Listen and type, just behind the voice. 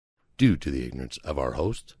Due to the ignorance of our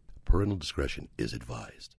host, parental discretion is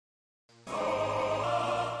advised.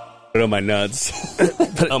 Put on my nuts.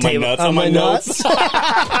 On my nuts. On my nuts.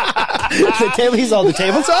 The table. He's on the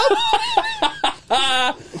tabletop.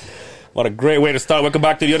 What a great way to start. Welcome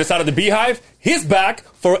back to the other side of the beehive. He's back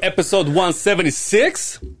for episode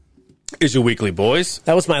 176. Is your weekly, boys.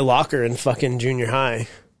 That was my locker in fucking junior high.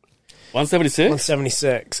 176?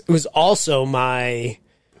 176. It was also my,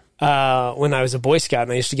 when I was a Boy Scout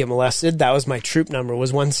and I used to get molested, that was my troop number,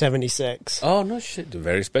 was 176. Oh, no shit.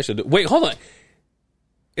 Very special. Wait, hold on.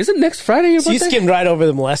 Isn't next Friday your birthday? You skimmed right over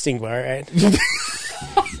the molesting part, right?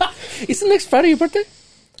 Isn't next Friday your birthday?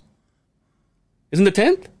 Isn't the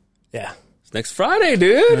 10th? Yeah. It's next Friday,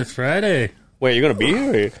 dude. Next Friday. Wait, you're going to be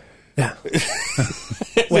here? Yeah.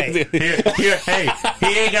 Wait. Here, hey,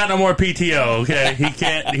 he ain't got no more PTO, okay? He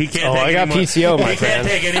can't Oh, take I got PTO, my He can't friend.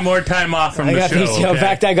 take any more time off from the I got show. PTO. Okay? In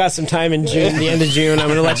fact, I got some time in June, the end of June. I'm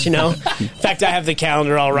going to let you know. In fact, I have the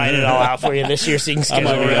calendar. I'll write it all out for you this year so you can schedule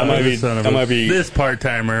it. I might be this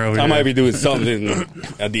part-timer over here. I might be doing something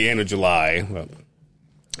at the end of July. But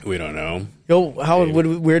we don't know. Yo, how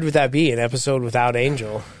weird would that be? An episode without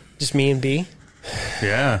Angel? Just me and B?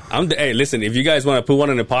 Yeah. Hey, listen, if you guys want to put one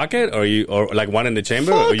in the pocket or like one in the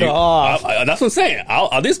chamber, Fuck off. that's what I'm saying.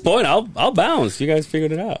 At this point, I'll bounce. You guys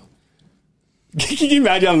figured it out. Can you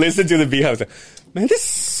imagine? I'm listening to the beehive. Like, man, this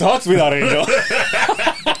sucks without Angel.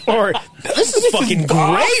 Or this is fucking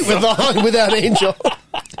great without Angel.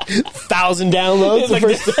 1,000 downloads the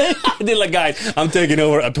first day. They're like, guys, I'm taking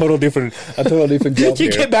over a total different job You here.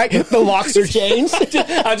 get back, the locks are changed.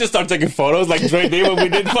 I just start taking photos like Dre did when we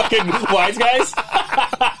did fucking Wise Guys.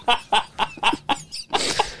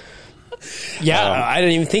 Yeah, I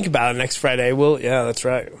didn't even think about it. Next Friday. Well, yeah, that's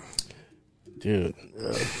right, Dude.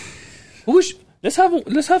 Let's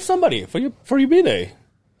have somebody for your birthday.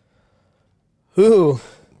 Who?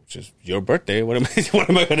 Just your birthday. What am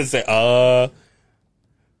I gonna say?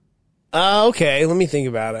 Okay, let me think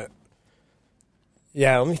about it.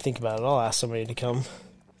 Yeah, let me think about it. I'll ask somebody to come.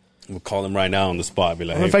 We'll call him right now on the spot. Be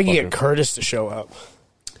like, I wonder hey, if I can fucker. get Curtis to show up.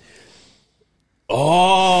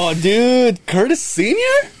 Oh, dude, Curtis Senior?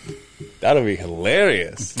 That'll be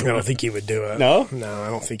hilarious. I don't think he would do it. No? No, I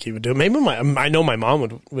don't think he would do it. Maybe I know my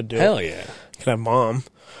mom would do it. Hell yeah. Can I have mom?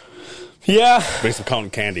 Yeah. Bring some cotton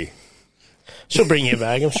candy. She'll bring you a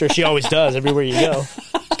bag. I'm sure she always does everywhere you go.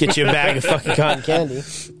 Get you a bag of fucking cotton candy.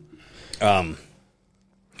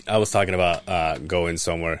 I was talking about going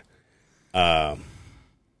somewhere. I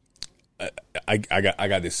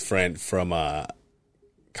got this friend from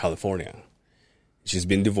California. She's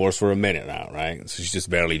been divorced for a minute now, right? So she's just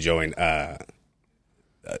barely joined a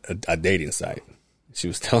dating site. She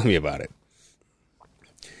was telling me about it.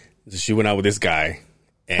 So she went out with this guy,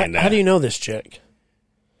 and How do you know this chick?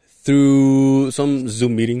 through some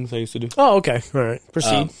Zoom meetings I used to do. Oh, okay. All right.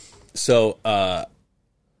 Proceed. So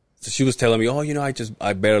she was telling me, oh,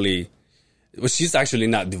 I barely. Well, she's actually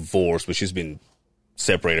not divorced, but she's been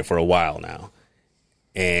separated for a while now.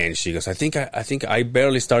 And she goes, I think I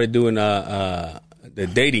barely started doing the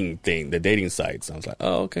dating thing, the dating sites. I was like,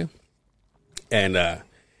 oh, okay. And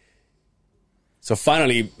so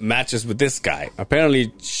finally matches with this guy.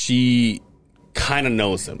 Apparently, she kind of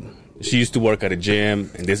knows him. She used to work at a gym,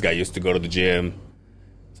 and this guy used to go to the gym.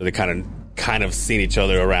 So they kind of seen each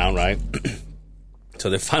other around, right? So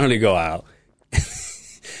they finally go out.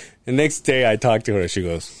 The next day I talked to her, she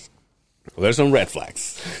goes, well, there's some red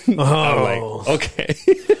flags. I'm like, okay.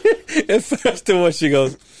 And first of all, she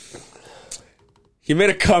goes, he made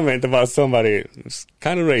a comment about somebody who's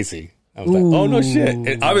kind of racy. I was like, oh, no shit.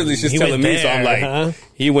 And obviously she's telling me, so I'm like,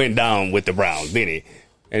 he went down with the Browns, didn't he?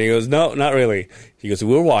 And he goes, no, not really. He goes,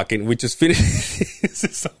 we were walking. We just finished. This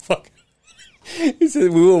is so fucking. He said,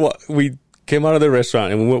 we came out of the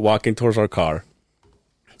restaurant and we went walking towards our car.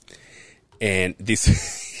 And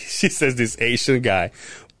she says this Asian guy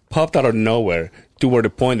popped out of nowhere to where the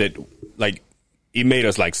point that, like, it made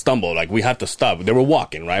us, like, stumble. Like, we had to stop. They were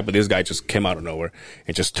walking, right? But this guy just came out of nowhere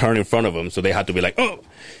and just turned in front of them. So they had to be like, oh.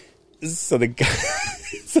 So the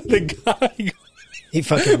guy. He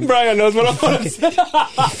fucking Brian knows what I'm going to say.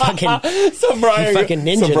 So Brian,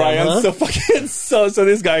 so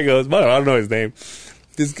this guy goes, well, I don't know his name.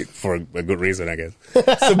 This for a good reason, I guess.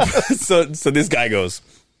 So this guy goes,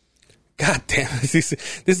 God damn,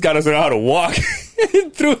 this guy doesn't know how to walk.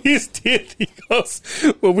 And through his teeth, he goes,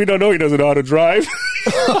 well, we don't know he doesn't know how to drive.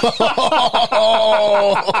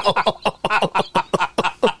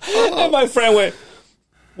 And my friend went,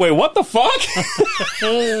 wait, what the fuck?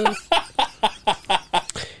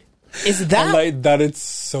 Is that I'm like, that is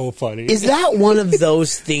so funny. Is that one of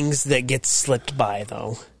those things that gets slipped by,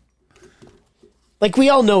 though? Like, we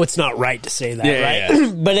all know it's not right to say that, right?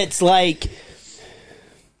 Yeah. But it's like,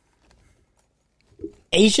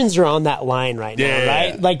 Asians are on that line right now, Yeah.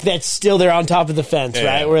 right? Like, that's still, they're on top of the fence, Yeah.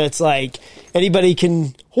 right? Where it's like, anybody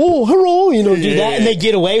can, hello, do that, and they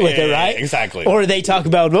get away with it, right? Exactly. Or they talk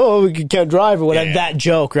about, we can't drive, or whatever, Yeah. that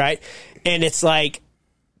joke, right? And it's like,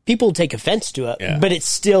 people take offense to it, Yeah. but it's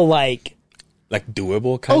still like,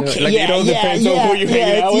 doable kind okay, of. Like, yeah, depends on who you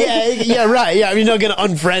hang out with. yeah, right. Yeah, you're not going to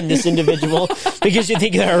unfriend this individual because you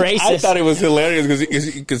think they're racist. I thought it was hilarious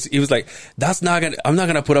because he was like, I'm not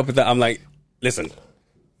gonna put up with that. I'm like, listen,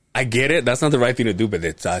 I get it. That's not the right thing to do, but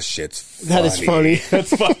that shit's funny. That is funny.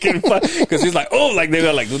 That's fucking funny. Because he's like, they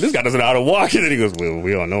were like, dude, this guy doesn't know how to walk. And then he goes, well,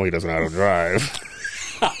 we all know he doesn't know how to drive.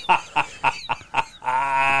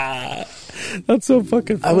 That's so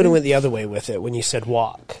fucking funny. I would have went the other way with it when you said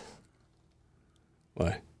walk.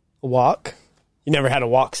 Why? A walk? You never had a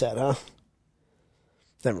walk set, huh?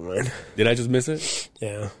 Never mind. Did I just miss it?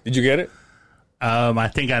 Yeah. Did you get it? I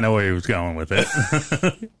think I know where he was going with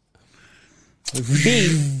it.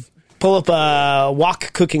 B, pull up a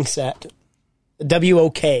wok cooking set.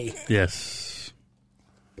 W-O-K. Yes.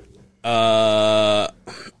 Guess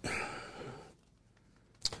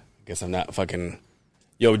I'm not fucking...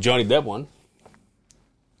 Yo, Johnny Depp one.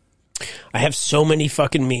 I have so many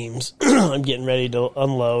fucking memes. I'm getting ready to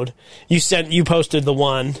unload. You posted the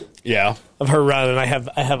one Yeah. of her running. I have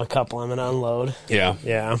a couple I'm gonna unload. Yeah.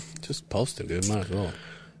 Yeah. Just post it, dude. Might as well.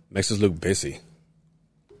 Makes us look busy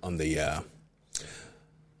on the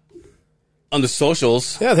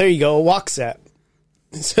socials. Yeah, there you go. A wok set.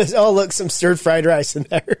 It says, oh, look, some stir fried rice in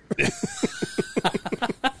there.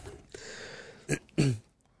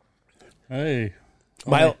 Hey.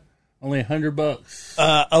 My- Only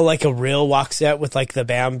 $100. Like a real wok set with like the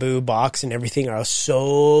bamboo box and everything are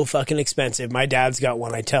so fucking expensive. My dad's got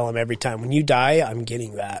one. I tell him every time, when you die, I'm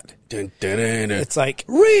getting that. Dun, dun, dun, dun. It's like,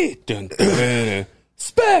 Read. Dun, dun, dun, dun.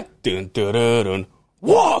 Spec. Dun, dun, dun, dun.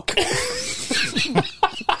 Walk.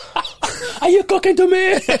 Are you cooking to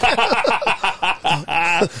me?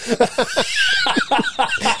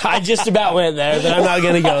 I just about went there, but I'm not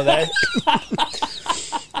going to go there.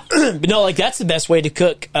 But no, like that's the best way to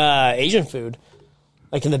cook Asian food.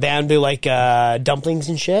 Like in the bamboo, like dumplings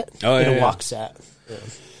and shit. Oh, in yeah, a yeah. wok set.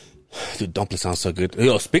 Dude, dumplings sound so good.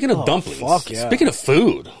 Yo, speaking of dumplings, fuck yeah. speaking of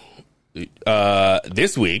food,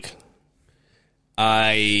 this week,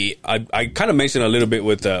 I kind of mentioned a little bit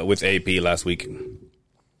with AP last week.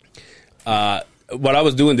 What I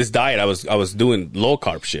was doing this diet, I was doing low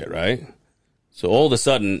carb shit, right? So all of a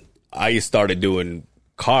sudden, I started doing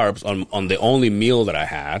carbs on the only meal that I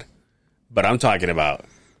had, but I'm talking about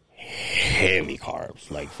heavy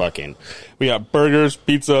carbs, like fucking. We got burgers,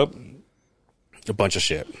 pizza, a bunch of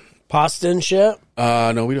shit. Pasta and shit.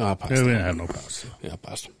 No, we don't have pasta. Yeah, we didn't have no pasta. Yeah,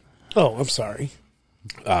 pasta. Oh, I'm sorry.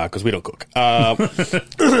 Because we don't cook. Yeah,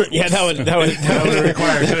 that would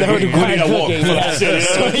Required require a walk cooking. for Yeah. that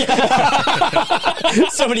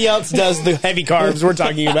shit, Somebody else does the heavy carbs we're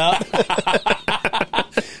talking about.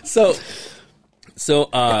 So,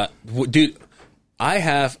 dude, I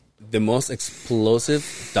have the most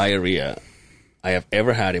explosive diarrhea I have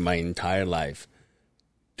ever had in my entire life,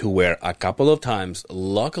 to where a couple of times,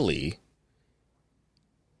 luckily,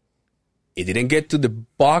 it didn't get to the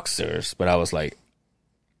boxers, but I was like,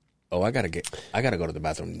 oh, I gotta go to the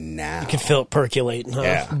bathroom now. You can feel it percolating, huh?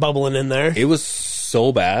 Yeah. Bubbling in there. It was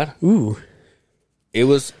so bad. Ooh. It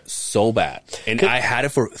was so bad. And I had it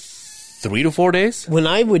for 3 to 4 days. When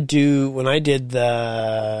I did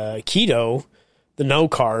the keto, the no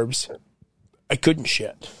carbs, I couldn't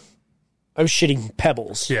shit. I was shitting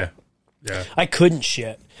pebbles. Yeah. Yeah. I couldn't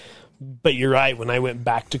shit. But you're right. When I went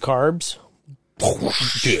back to carbs,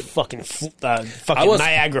 Dude, fucking was-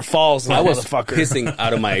 Niagara Falls. I was motherfucker. pissing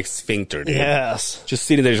out of my sphincter, dude. Yes. Just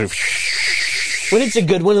sitting there. Just, When it's a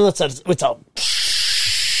good one, it's all.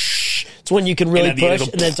 It's when you can really And at the end push,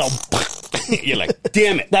 it'll- and then it's all. you're like,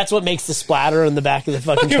 damn it. That's what makes the splatter on the back of the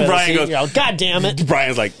fucking toilet Brian seat. goes- You're all, God damn it.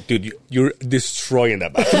 Brian's like, dude, you're destroying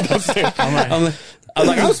that bathroom. I'm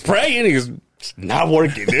like, I was praying. He goes, it's not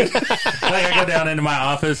working, dude. Like I go down into my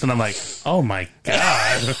office and I'm like, oh my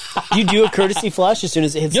God. You do a courtesy flush as soon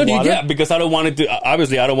as it hits Yo, the dude, water? yeah, because I don't want it to.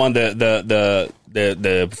 Obviously, I don't want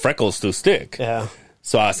the freckles to stick. Yeah.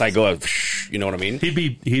 So as I go, you know what I mean? He'd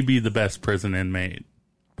be the best prison inmate.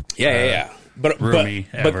 Yeah. But roomie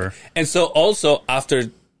but, ever. And so also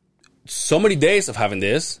after so many days of having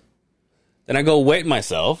this, then I go weigh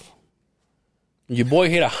myself. Your boy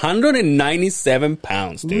hit 197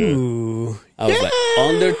 pounds, dude. Ooh. I was like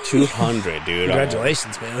under 200, dude.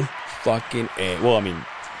 Congratulations, man. Fucking A. Well, I mean,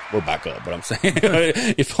 we're back up, but I'm saying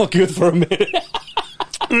it felt good for a minute.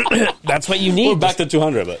 That's what you need. We're back to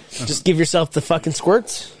 200, but Just give yourself the fucking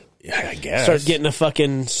squirts. yeah, I guess. Start getting a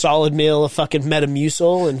fucking solid meal of fucking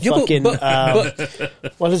Metamucil and Yeah, fucking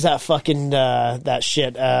but- what is that fucking that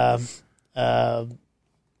shit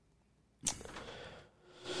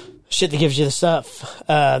shit that gives you the stuff,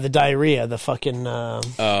 the diarrhea, the fucking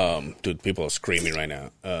dude, people are screaming right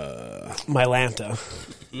now. Mylanta.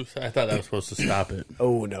 I thought that was supposed to stop it.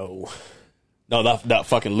 Oh no. No, that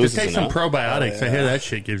fucking Just loses take it some now. probiotics. I hear that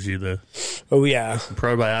shit gives you the Oh yeah.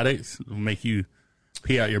 probiotics. Will make you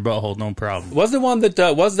pee out your butthole, no problem. What's the one that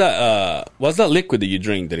what's that liquid that you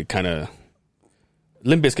drink that it kind of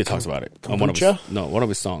Limp Bizkit talks about it on one of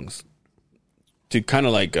his songs to kind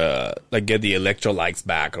of like get the electrolytes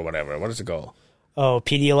back or whatever. What does it called? Oh,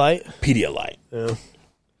 Pedialyte. Pedialyte. Yeah.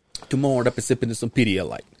 Tomorrow up and sipping some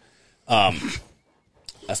Pedialyte.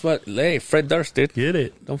 That's what Fred Durst did. Get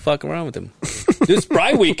it? Don't fuck around with him. Dude, it's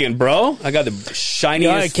Pride weekend, bro. I got the shiniest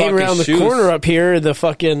Yeah, I came around the shoes. corner up here, the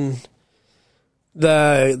fucking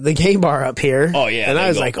the gay bar up here. Oh, yeah, and they I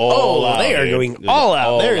was go like, all oh, out, they are dude. going Dude, all out.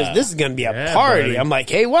 all There out. This is going to be a Yeah, party. buddy. I'm like,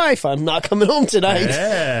 hey, wife, I'm not coming home tonight.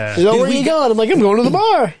 Yeah. She's like, where are you going? I'm like, I'm going to the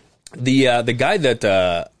bar. The guy that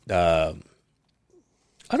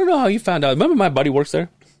I don't know how you found out. Remember my buddy works there?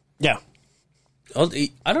 Yeah.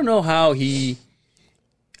 I don't know how he.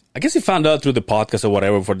 I guess he found out through the podcast or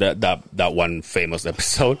whatever for that one famous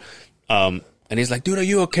episode. And he's like, dude, are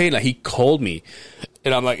you okay? Like, he called me.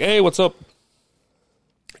 And I'm like, hey, what's up?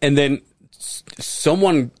 And then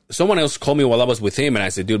someone else called me while I was with him. And I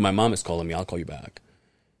said, dude, my mom is calling me. I'll call you back.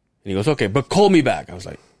 And he goes, okay, but call me back. I was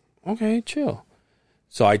like, okay, chill.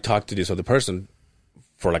 So I talked to this other person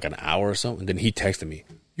for like an hour or so. And then he texted me,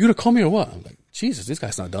 you gonna call me or what? I'm like, Jesus, this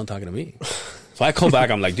guy's not done talking to me. So I call back.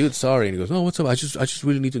 I'm like, dude, sorry. And he goes, no, what's up? I just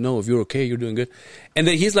really need to know if you're okay. You're doing good. And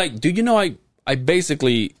then he's like, dude, you know, I'm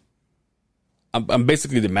basically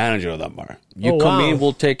the manager of that bar. You come in,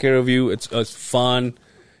 we'll take care of you. It's fun.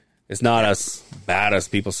 It's not as bad as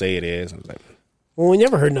people say it is. I was like, Well, we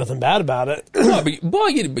never heard nothing bad about it. no,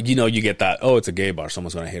 but you know, you get that. Oh, it's a gay bar.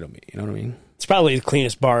 Someone's gonna hit on me. You know what I mean? It's probably the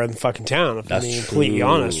cleanest bar in the fucking town, if I'm being completely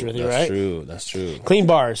honest with you, right? That's true. Clean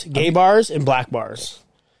bars, gay bars, and black bars.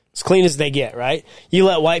 As clean as they get, right? You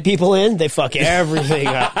let white people in, they fuck everything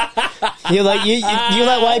up. You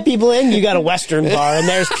let white people in, you got a Western bar, and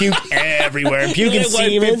there's puke everywhere. Puke and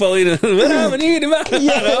semen.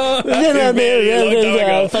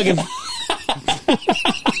 Fucking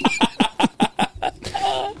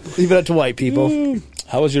leave it up to white people.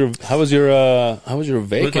 How was your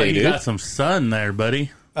vacay, Looks like you dude? got some sun there,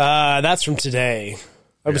 buddy. That's from today.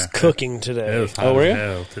 I was cooking It today. was hot were as you?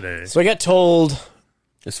 hell today. So I got told,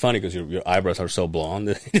 It's funny because your eyebrows are so blonde.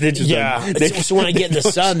 They just yeah. they So when I get in the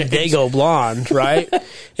sun, they go blonde, right?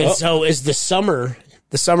 And so as the summer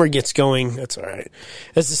gets going, that's all right.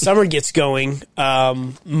 As the summer gets going,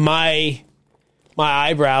 my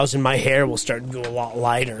eyebrows and my hair will start to go a lot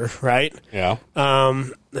lighter, right? yeah.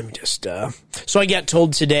 Let me just. So I got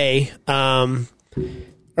told today, 2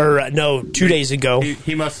 days ago.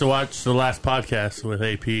 He must have watched the last podcast with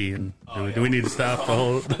AP. And do we need to stop the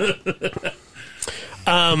whole?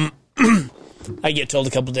 I get told a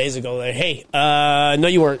couple days ago that, hey, I know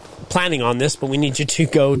you weren't planning on this, but we need you to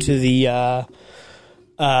go to the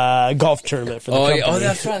golf tournament for the company. Oh,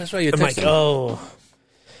 that's right. You're I'm like, texting. oh,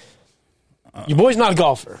 your boy's not a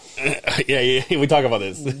golfer. yeah. We talk about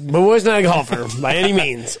this. My boy's not a golfer by any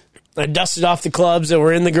means. I dusted off the clubs that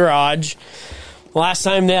were in the garage. Last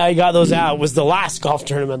time that I got those out was the last golf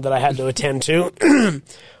tournament that I had to attend to. I'm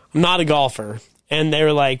not a golfer. And they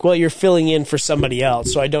were like, well, you're filling in for somebody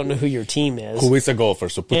else, so I don't know who your team is. Who is a golfer?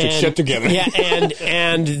 So put your shit together. Yeah,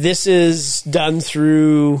 and this is done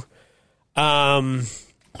through, I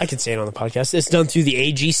can say it on the podcast. It's done through the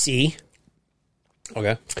AGC.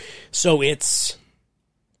 Okay. So it's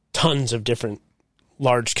tons of different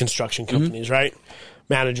large construction companies, right?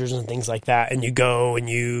 Managers and things like that. And you go and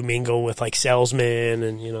you mingle with like salesmen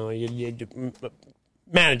and, you know, you do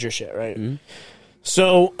manager shit, right?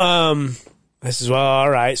 So, I says, well, all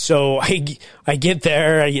right. So I get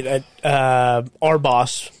there. Our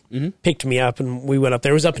boss picked me up and we went up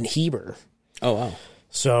there. It was up in Heber. Oh, wow.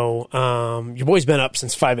 So, your boy's been up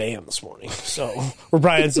since 5 a.m. this morning. So, where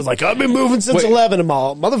Brian's like, I've been moving since 11. I'm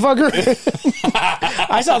all, motherfucker.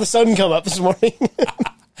 I saw the sun come up this morning.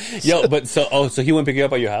 Yo, but so he went pick you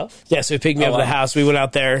up at your house? Yeah, so he picked me up at the house. We went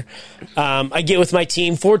out there. I get with my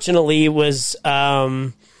team. Fortunately, it was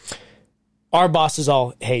our boss is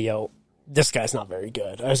all, hey, yo, this guy's not very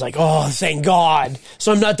good. I was like, oh, thank God.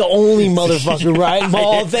 So I'm not the only motherfucker, right?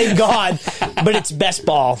 Oh, thank God. But it's best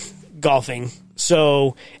ball golfing.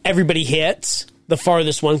 So everybody hits. the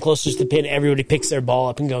farthest one closest to the pin, everybody picks their ball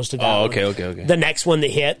up and goes to that one. Okay. The next one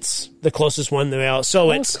that hits, the closest one,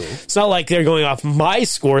 so it's not like they're going off my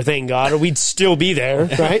score, thank God, or we'd still be there,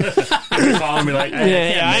 right? Calling me like,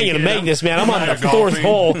 hey, I ain't gonna make this, man. I'm on the fourth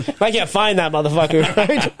hole. I can't find that motherfucker,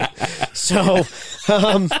 right? So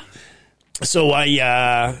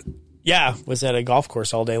I was at a golf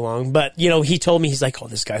course all day long. But, he told me, he's like, oh,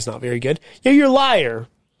 this guy's not very good. Yeah, you're a liar.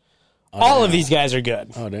 All of these guys are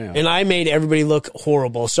good. Oh, damn. And I made everybody look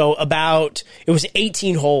horrible. So it was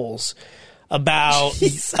 18 holes. About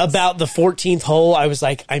the 14th hole, I was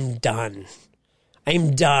like, I'm done.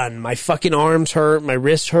 My fucking arms hurt. My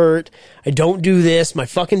wrists hurt. I don't do this. My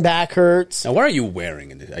fucking back hurts. Now, what are you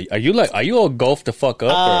wearing in this? Are you all golfed the fuck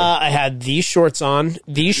up? I had these shorts on,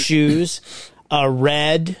 these shoes, a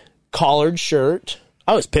red collared shirt.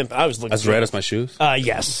 I was pimping. I was looking as red as my shoes?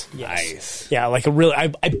 Yes. Nice. Yeah, like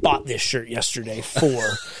I bought this shirt yesterday for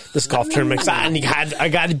this golf tournament. I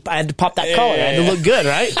had to pop that collar. I had to look good,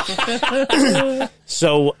 right?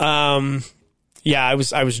 So, I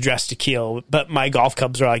was dressed to kill, but my golf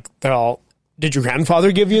clubs are like, they're all, did your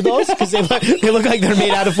grandfather give you those? Because they look like they're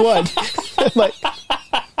made out of wood. Like,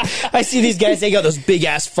 I see these guys, they got those big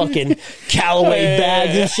ass fucking Callaway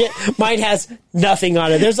bags and shit. Mine has nothing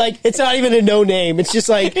on it. There's like, it's not even a no name. It's just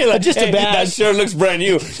like, just a bag. That shirt looks brand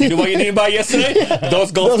new. You know what you didn't buy yesterday?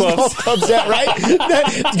 Those golf clubs. Golf clubs, yeah, right?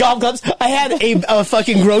 Golf clubs. I had a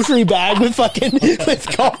fucking grocery bag with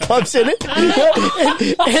golf clubs in it,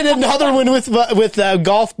 and another one with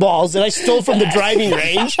golf balls that I stole from the driving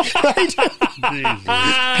range. Right?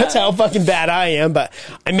 That's how fucking bad I am. But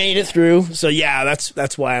I made it through. So yeah,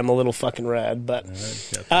 that's why I'm a little fucking red. But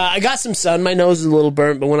I got some sun. My nose is a little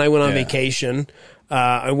burnt. But when I went on vacation,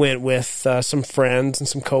 I went with some friends and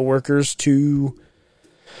some coworkers to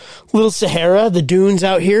Little Sahara, the dunes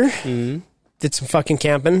out here. Mm-hmm. Did some fucking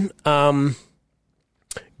camping.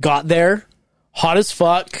 Got there, hot as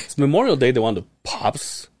fuck. It's Memorial Day. They wanted the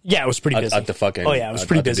pops. Yeah, it was pretty busy. At the fucking. Oh yeah, it was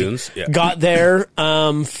pretty busy. Dunes. Yeah. Got there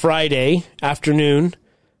Friday afternoon.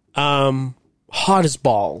 Hot as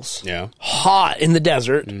balls. Yeah. Hot in the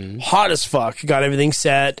desert. Mm-hmm. Hot as fuck. Got everything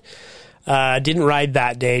set. Didn't ride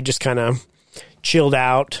that day. Just kind of chilled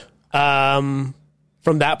out. From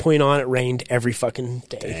that point on, it rained every fucking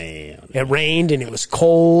day. Damn. It rained and it was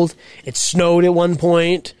cold. It snowed at one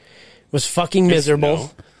point. It was fucking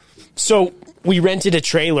miserable. So we rented a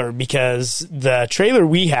trailer because the trailer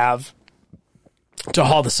we have to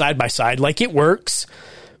haul the side-by-side, like it works,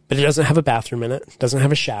 but it doesn't have a bathroom in it. Doesn't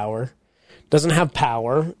have a shower. Doesn't have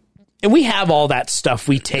power. And we have all that stuff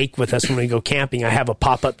we take with us when we go camping. I have a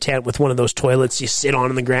pop-up tent with one of those toilets you sit on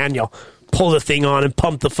in the ground. You'll pull the thing on and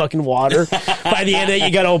pump the fucking water. By the end of it,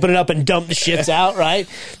 you got to open it up and dump the shits out, right?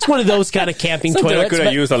 It's one of those kind of camping Something toilets. I could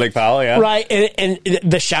have used on Lake Powell, yeah. Right, and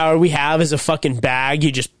the shower we have is a fucking bag.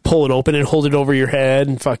 You just pull it open and hold it over your head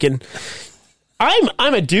and fucking...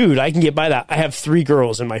 I'm a dude. I can get by that. I have 3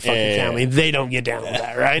 girls in my fucking family. They don't get down with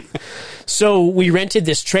that, right? So we rented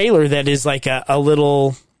this trailer that is like a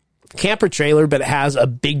little camper trailer, but it has a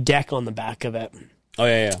big deck on the back of it. Oh,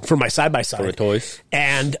 yeah. For my side-by-side. For the toys.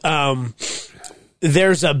 And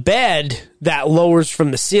there's a bed that lowers from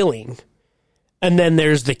the ceiling. And then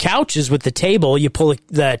there's the couches with the table. You pull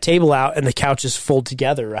the table out and the couches fold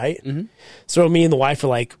together, right? Mm-hmm. So me and the wife are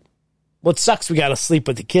like, well, it sucks we got to sleep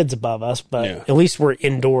with the kids above us, but at least we're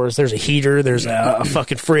indoors. There's a heater. There's a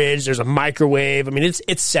fucking fridge. There's a microwave. I mean,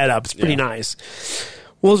 it's set up. It's pretty nice.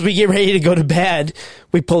 Well, as we get ready to go to bed,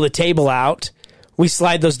 we pull the table out. We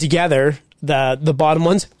slide those together, the bottom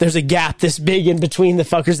ones. There's a gap this big in between the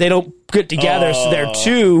fuckers. They don't get together, so they're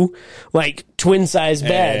 2, like, twin-size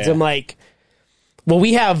beds. I'm like, well,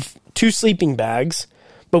 we have 2 sleeping bags,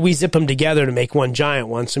 but we zip them together to make one giant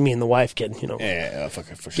one, so me and the wife can,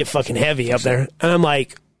 get fucking heavy up there. And I'm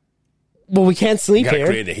like, well, we can't sleep here.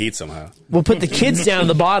 Gotta create the heat somehow. We'll put the kids down at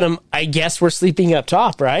the bottom. I guess we're sleeping up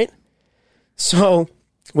top, right? So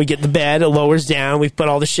we get the bed. It lowers down. We've put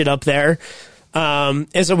all the shit up there.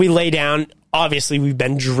 And so we lay down. Obviously, we've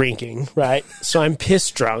been drinking, right? So I'm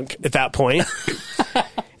pissed drunk at that point.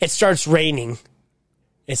 It starts raining.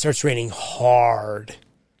 It starts raining hard.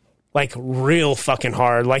 Like real fucking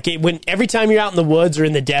hard. Like every time you're out in the woods or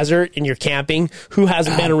in the desert and you're camping, who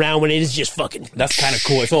hasn't been around when it is just fucking... That's kind of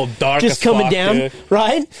cool. It's all dark just as coming fuck, down, dude.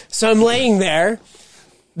 right? So I'm laying there.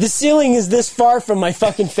 The ceiling is this far from my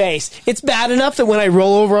fucking face. It's bad enough that when I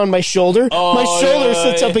roll over on my shoulder, my shoulder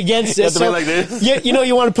sits up against it. You have to be like this?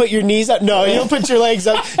 You want to put your knees up? No, you don't put your legs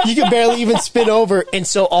up. You can barely even spin over. And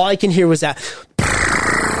so all I can hear was that.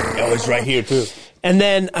 Oh, it's right here, too. And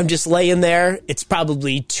then I'm just laying there. It's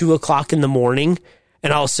probably 2:00 in the morning.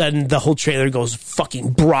 And all of a sudden, the whole trailer goes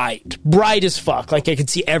fucking bright as fuck. Like I could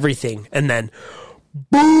see everything. And then,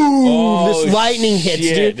 boom, this lightning hits,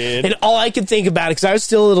 dude. And all I could think about, because I was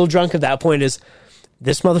still a little drunk at that point, is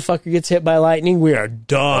this motherfucker gets hit by lightning, we are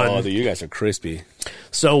done. Oh, dude, you guys are crispy.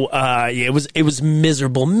 So, yeah, it was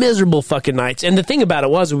miserable fucking nights. And the thing about it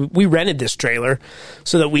was, we rented this trailer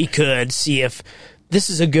so that we could see if this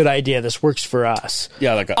is a good idea. This works for us.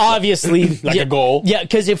 Yeah, like obviously a goal. Yeah,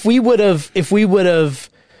 because if we would have,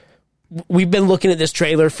 we've been looking at this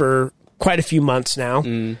trailer for quite a few months now,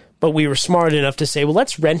 but we were smart enough to say, well,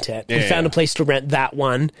 let's rent it. We found a place to rent that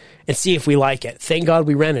one and see if we like it. Thank God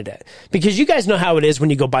we rented it, because you guys know how it is when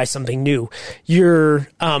you go buy something new. You're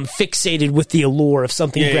fixated with the allure of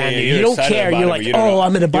something brand new. You don't care. You're like,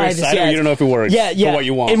 I'm going to buy this. Yeah, you don't know if it works. Yeah. For what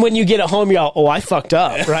you want. And when you get it home, you're all, oh, I fucked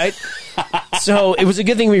up, right? So it was a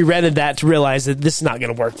good thing we rented that to realize that this is not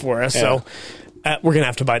going to work for us. Yeah. So we're going to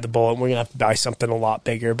have to buy the bullet. We're going to have to buy something a lot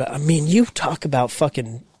bigger. But I mean, you talk about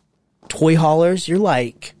fucking toy haulers. You're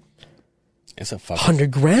like, it's a fucking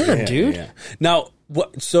 $100,000, dude. Yeah. Now,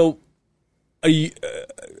 what? So,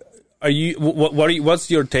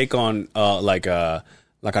 what's your take on like an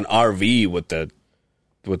RV with the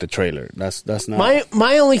trailer? That's not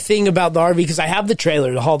my only thing about the RV, because I have the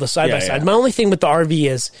trailer to haul the side by side. My only thing with the RV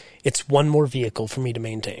is it's one more vehicle for me to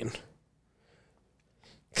maintain.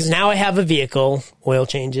 Because now I have a vehicle, oil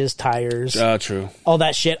changes, tires, true, all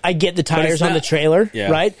that shit. I get the tires on the trailer,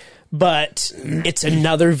 right? But it's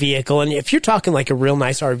another vehicle. And if you're talking like a real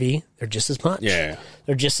nice RV, they're just as much. Yeah.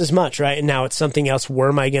 They're just as much, right? And now it's something else. Where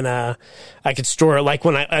am I I could store it. Like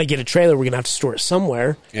when I get a trailer, we're going to have to store it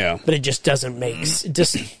somewhere. Yeah. But it just doesn't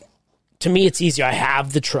to me, it's easier. I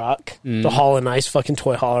have the truck to haul a nice fucking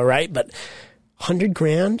toy hauler, right? But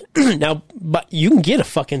 $100,000 now, but you can get a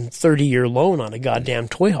fucking 30-year loan on a goddamn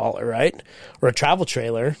toy hauler, right? Or a travel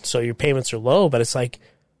trailer. So your payments are low, but it's like,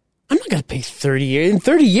 I'm not going to pay 30 years. In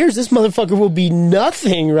 30 years, this motherfucker will be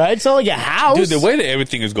nothing, right? It's not like a house. Dude, the way that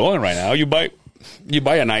everything is going right now, you buy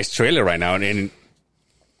a nice trailer right now, and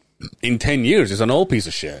in 10 years, it's an old piece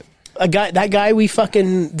of shit. That guy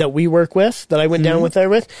that we work with, that I went down with there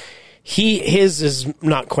with, his is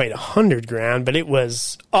not quite $100,000, but it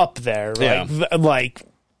was up there, right? Yeah. Like,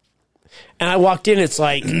 and I walked in, it's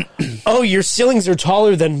like, oh, your ceilings are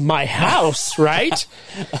taller than my house, right?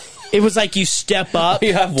 It was like you step up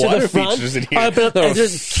you have to water the front. Features in here. And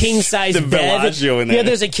there's a king-size bed. Yeah,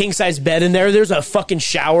 there's a king-size bed in there. There's a fucking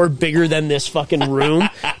shower bigger than this fucking room.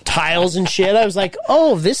 Tiles and shit. I was like,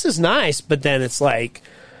 oh, this is nice. But then it's like,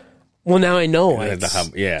 well, now I know.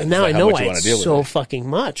 Now I know why it's so fucking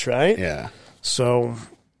much, right? Yeah. So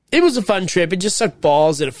it was a fun trip. It just sucked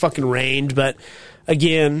balls that it fucking rained. But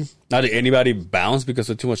again. Now, did anybody bounce because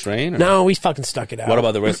of too much rain? Or? No, we fucking stuck it out. What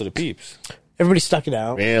about the rest of the peeps? Everybody stuck it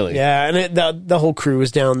out. Really? Yeah, and the whole crew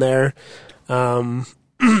was down there.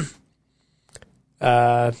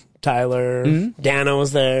 Tyler, Dana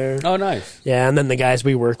was there. Oh, nice. Yeah, and then the guys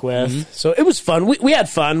we work with. So it was fun. We had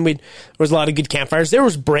fun. There was a lot of good campfires. There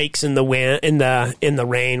was breaks in the wind, in the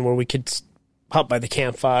rain where we could hop by the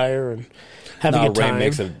campfire and have a good time. Rain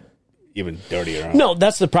makes it even dirtier. Huh? No,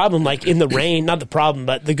 that's the problem. Like in the rain, not the problem,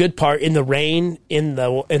 but the good part, in the rain, in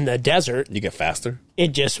the desert, you get faster.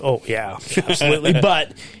 It just absolutely.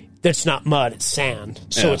 But it's not mud; it's sand.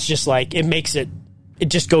 So it's just like it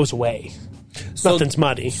just goes away. So, nothing's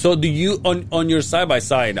muddy. So do you on your side by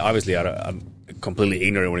side? Obviously, I'm completely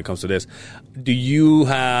ignorant when it comes to this. Do you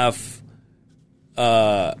have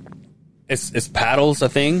is paddles a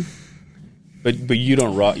thing? But you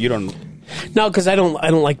don't rock. You don't. No, because I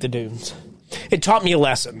don't like the dunes. It taught me a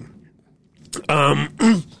lesson.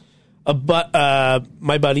 But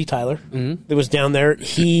my buddy Tyler that was down there,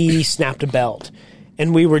 he snapped a belt,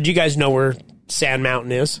 and do you guys know where Sand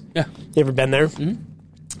Mountain is? Yeah. You ever been there? Mm-hmm.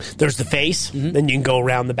 There's the face, then you can go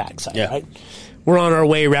around the backside, right? We're on our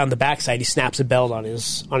way around the backside. He snaps a belt on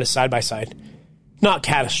his side by side. Not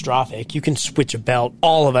catastrophic. You can switch a belt.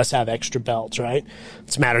 All of us have extra belts, right?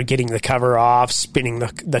 It's a matter of getting the cover off, spinning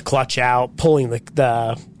the clutch out, pulling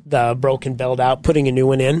the broken belt out, putting a new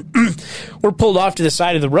one in. We're pulled off to the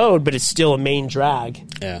side of the road, but it's still a main drag.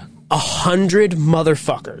 Yeah. 100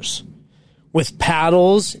 motherfuckers with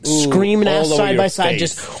paddles, screaming ass side by side,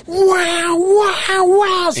 just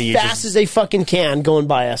wow, as fast as they fucking can going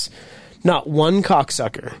by us. Not one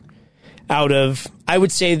cocksucker out of, I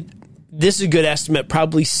would say, this is a good estimate,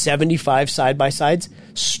 probably 75 side-by-sides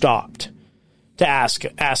stopped to ask,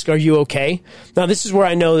 are you okay? Now, this is where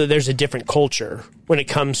I know that there's a different culture when it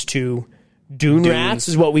comes to dune rats,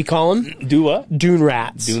 is what we call them. Do what? Dune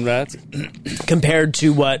rats. Dune rats? Compared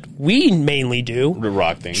to what we mainly do. The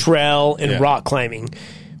rock thing. Trail and rock climbing.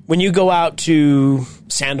 when you go out to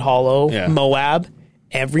Sand Hollow, Yeah. Moab,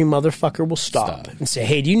 every motherfucker will stop and say,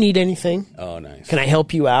 "Hey, do you need anything? Oh, nice. Can I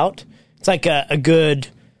help you out?" It's like a good.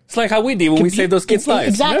 It's like how we did when we saved those kids' lives.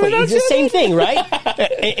 Exactly. Remember It's that the same thing, right?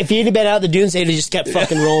 If you'd have been out of the dunes, they'd have just kept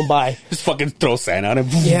fucking rolling by. Just fucking throw sand on it.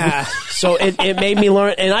 Yeah. So it made me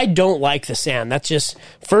learn, and I don't like the sand. That's just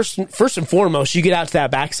first and foremost. You get out to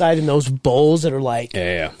that backside and those bowls that are like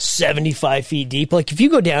 75 feet deep. Like if you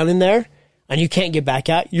go down in there and you can't get back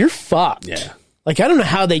out, you're fucked. Yeah. Like I don't know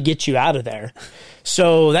how they get you out of there.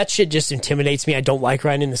 So that shit just intimidates me. I don't like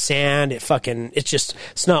riding in the sand. It's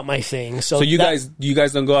not my thing. So you guys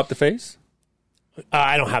don't go up the face?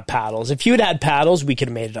 I don't have paddles. If you had paddles, we could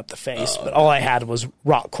have made it up the face. But all I had was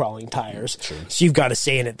rock crawling tires. Sure. So you've got to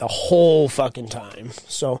stay in it the whole fucking time.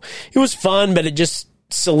 So it was fun, but it just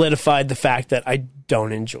solidified the fact that I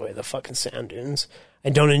don't enjoy the fucking sand dunes.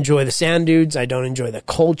 I don't enjoy the sand dudes. I don't enjoy the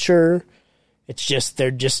culture. It's just,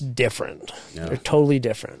 they're just different. Yeah. They're totally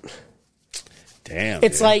different. Damn.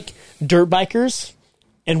 It's like dirt bikers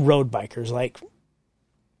and road bikers. Like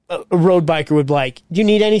a road biker would be like, "Do you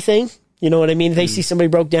need anything?" You know what I mean? If they see somebody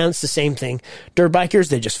broke down, it's the same thing. Dirt bikers,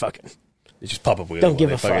 they just fucking... They just pop up with don't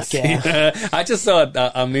give a fuck, yeah. I just saw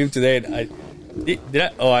a meme today.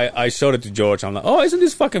 I showed it to George. I'm like, oh, isn't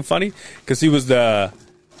this fucking funny? Because it was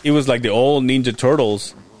like the old Ninja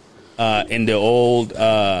Turtles in the old...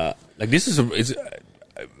 it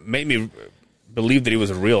made me believe that it was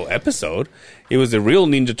a real episode. It was the real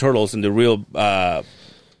Ninja Turtles and the real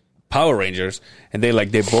Power Rangers, and they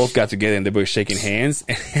both got together and they were shaking hands.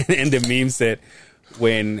 And the meme said,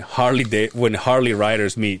 "When Harley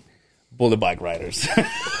riders meet bullet bike riders."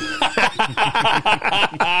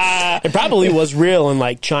 It probably was real in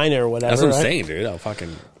like China or whatever. That's what I'm right? saying,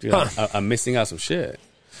 dude. I'm missing out some shit.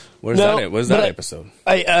 Where's that episode?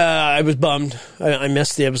 I was bummed. I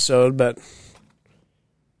missed the episode, but it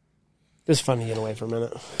was fun to get away for a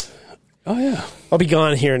minute. Oh, yeah. I'll be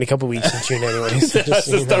gone here in a couple weeks in June anyways. So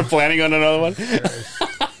just start planning on another one?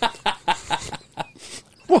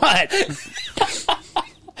 What?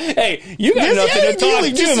 Hey, you got nothing to talk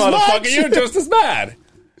to, motherfucker. You're just as bad.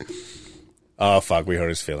 Oh, fuck. We hurt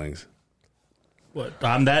his feelings. What?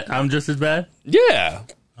 I'm just as bad? Yeah.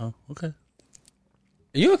 Oh, okay.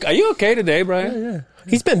 Are you okay today, Brian? Yeah.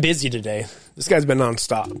 He's been busy today. This guy's been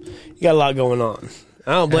nonstop. You got a lot going on.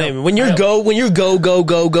 I don't blame him. When you're go, I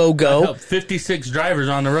helped 56 drivers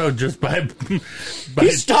on the road just by he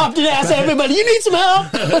stopped and asked everybody, "You need some help?"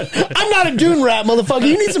 I'm not a dune rat, motherfucker.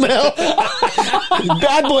 You need some help?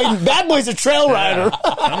 Bad boy's a trail rider.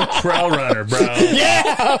 I'm a trail runner, bro.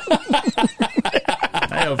 Yeah.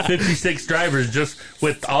 I have 56 drivers just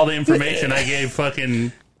with all the information I gave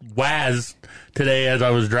fucking Waz today as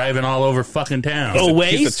I was driving all over fucking town. Oh,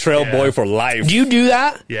 He's a trail boy for life. Do you do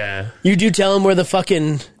that? Yeah. You do tell him where the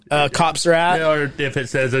fucking cops are at? Yeah, or if it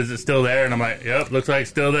says, "Is it still there?" And I'm like, "Yep, looks like it's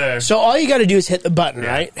still there." So all you got to do is hit the button,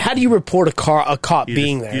 right? How do you report a cop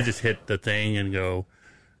being there? You just hit the thing and go,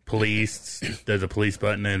 police. There's a police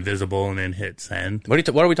button, invisible, and then hit send. What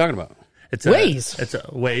are we talking about? It's Waze. It's a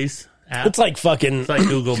Waze app. It's like fucking... It's like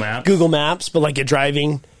Google Maps. Google Maps, but like you're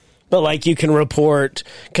driving... But like you can report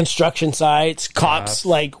construction sites, cops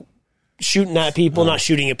like shooting at people, not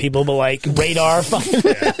shooting at people, but like radar.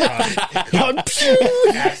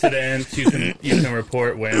 Accidents. You can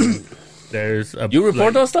report when there's a... You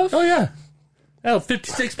report those stuff? Oh, yeah. Oh,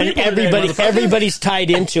 56 people. And everybody's tied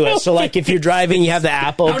into it. So like if you're driving, you have the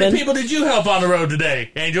app How open. many people did you help on the road today,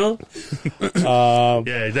 Angel?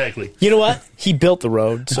 Yeah, exactly. You know what? He built the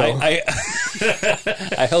road. So I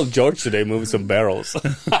helped George today move some barrels. So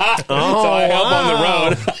I help on the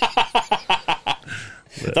road.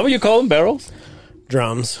 Is that what you call them, barrels?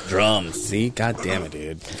 drums. See, god damn it,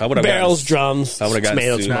 dude. If I would have barrels, drums. I would have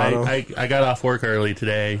gotten sued. I got off work early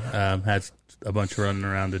today. Had a bunch of running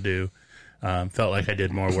around to do. Felt like I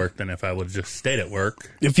did more work than if I would have just stayed at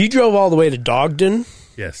work. If you drove all the way to Dogden,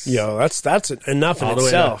 yes, that's enough in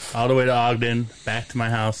itself. All the way to Ogden, back to my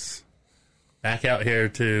house, back out here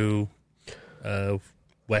to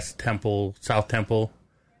West Temple, South Temple,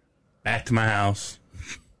 back to my house.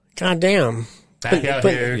 God damn. Back out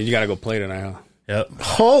here. You gotta go play tonight, huh? Yep.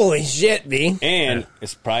 Holy shit, B. And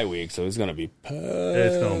it's Pride Week, so it's gonna be.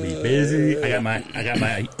 It's gonna be busy. I got my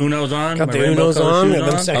Unos on. Got my the Rainbow Unos Color on. shoes Got them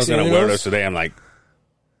I was sexy gonna wear Unos. those today. I'm like,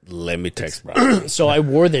 let me text Brian. So I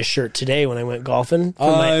wore this shirt today when I went golfing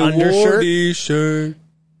for my undershirt. Wore this shirt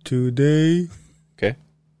today. Okay,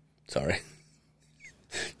 sorry.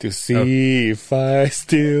 To see if I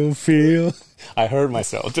still feel. I heard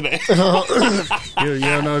myself today. You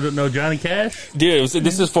don't know Johnny Cash? Dude,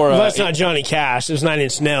 this is for... Well, that's not Johnny Cash. It was 9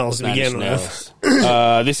 Inch Nails to begin with.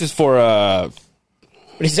 This is for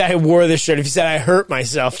But he said I wore this shirt. If he said I hurt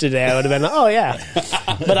myself today, I would have been like, oh, yeah.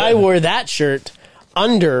 But I wore that shirt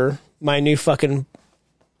under my new fucking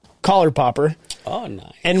collar popper. Oh,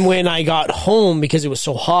 nice. And when I got home, because it was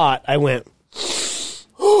so hot, I went,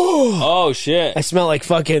 oh, shit. I smell like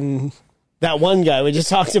fucking that one guy we just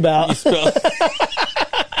talked about.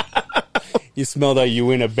 You smell that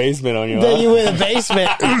you in a basement on your That you in the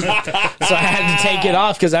basement. So I had to take it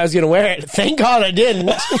off because I was going to wear it. Thank God I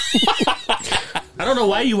didn't. I don't know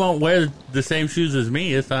why you won't wear the same shoes as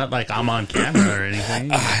me. It's not like I'm on camera or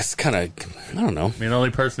anything. It's kind of, I don't know. I mean, the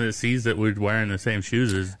only person that sees that we're wearing the same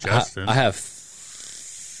shoes is Justin. I have,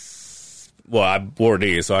 well, I wore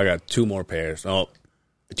these, so I got 2 more pairs. Oh,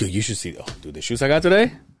 dude, you should see, dude, the shoes I got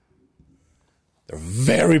today, they're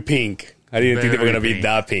very pink. I didn't think they were going to be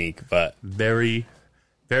that pink, but. Very,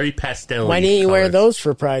 very pastel. Why didn't you wear those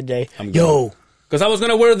for Pride Day? Yo. Because I was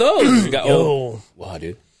going to wear those. Yo. Wow,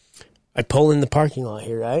 dude. I pull in the parking lot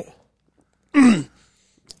here, right?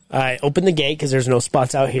 I open the gate because there's no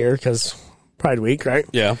spots out here because Pride Week, right?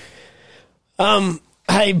 Yeah. I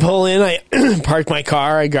pull in, I park my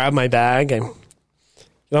car, I grab my bag, I get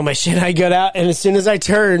all my shit, I get out, and as soon as I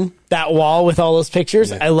turn that wall with all those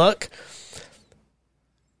pictures, I look.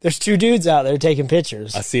 There's 2 dudes out there taking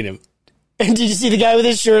pictures. I seen him. And did you see the guy with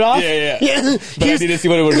his shirt off? Yeah. But I didn't see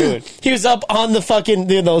what they were doing. He was up on the fucking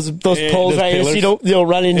those poles right here, so you don't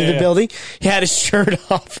run into the building. He had his shirt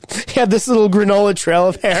off. He had this little granola trail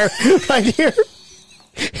of hair right here.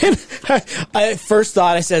 And I first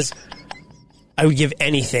thought, I says, I would give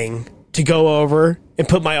anything to go over and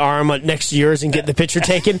put my arm next to yours and get the picture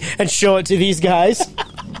taken and show it to these guys.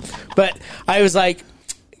 But I was like,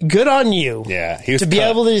 good on you. Yeah, he was to be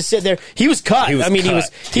able to just sit there. He was cut.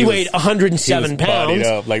 He weighed 107 pounds.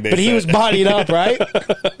 Up, like but he was bodied up, right?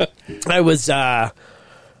 I was not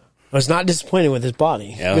disappointed with his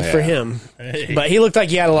body. Good for him. Hey. But he looked like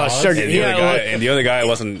he had a lot of sugar. And the other guy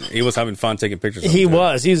wasn't. He was having fun taking pictures. He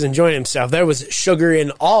was enjoying himself. There was sugar in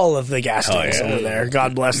all of the gas tanks over there.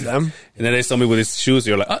 God bless them. And then they saw me with his shoes.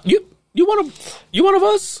 You're like, you one of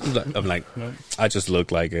us? I'm like, I just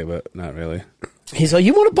look like it, but not really. He's like,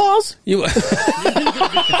 you want to pause? He's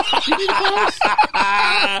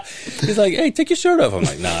like, hey, take your shirt off. I'm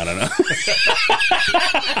like, no, I don't know.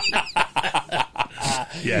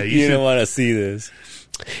 Yeah, you don't want to see this.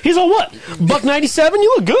 He's like, what? $1.97?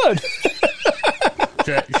 You look good.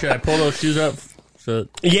 Should I pull those shoes up?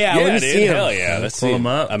 Yeah, let me see them. Hell yeah, let's pull them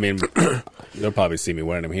up. I mean, they'll probably see me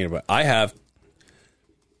wearing them here, but I have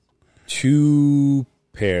 2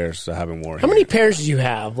 pairs I haven't worn. How many pairs do you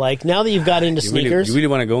have? Like, now that you've got into sneakers? You really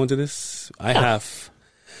want to go into this? I have...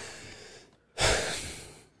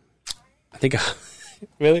 I think...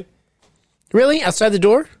 Really? Really? Outside the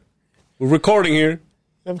door? We're recording here.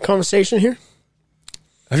 Have a conversation here?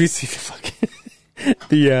 Have you seen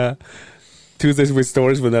the Tuesdays with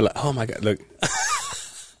Stories when they're like, oh my God, look.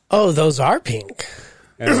 Oh, those are pink.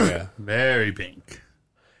 Oh, yeah. Very pink.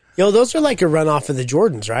 Yo, those are like a runoff of the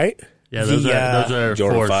Jordans, right? Yeah, those are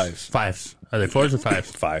Jordan 4s. fives. 5s. Are they 4s or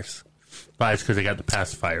 5s? 5s. 5s because they got the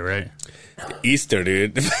pacifier, right? Easter,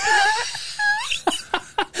 dude. They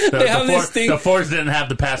have this thing. The 4s didn't have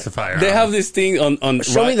the pacifier. They have this thing on.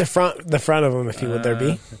 Show me the front of them, if you would. There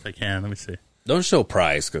be. If I can, let me see. Don't show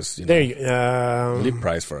price because there you go. Leave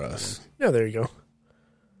price for us. Yeah, there you go.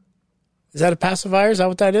 Is that a pacifier? Is that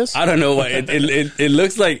what that is? I don't know what it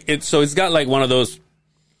looks like. So it's got like one of those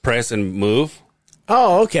press and move.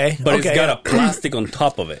 Oh, okay. But it's got a plastic on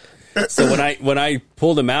top of it. So when I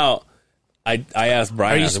pulled them out, I asked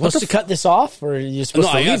Brian. Are you supposed to cut this off, or are you supposed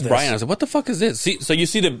to leave this? No, I asked Brian. I said, "What the fuck is this?" See, so you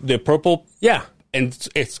see the purple? Yeah. And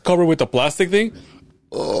it's covered with the plastic thing.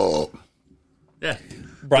 Oh. Yeah.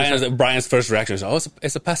 Brian's first reaction was, "Oh,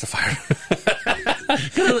 it's a pacifier."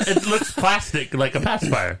 It looks plastic like a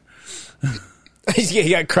pacifier. You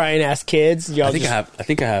got crying ass kids. I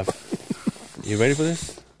think I have. You ready for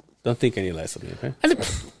this? Don't think any less of me, okay?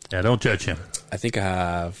 Yeah, don't judge him. I think I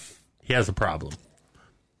have. He has a problem.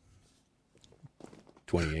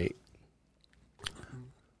 28.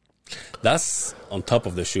 That's on top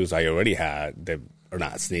of the shoes I already had that are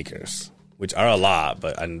not sneakers, which are a lot,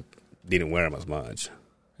 but I didn't wear them as much.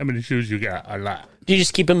 How many shoes you got? A lot. Do you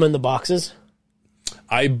just keep them in the boxes?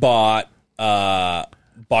 I bought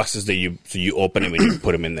boxes that you open them and you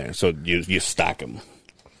put them in there, so you stack them.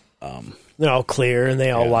 They're all clear and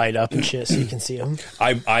they all light up and shit, so you can see them.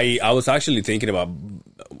 I was actually thinking about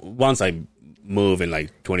once I move in like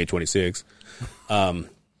 2026.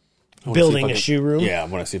 Building a shoe room? Yeah, I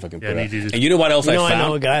want to see if I can put it. And you know what else I found? I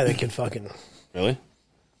know a guy that can fucking... Really?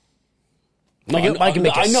 No, I can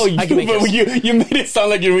make I know you, I can make but you made it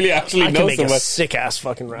sound like you really actually I know can make someone. a sick ass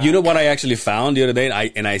fucking rack. You know what I actually found the other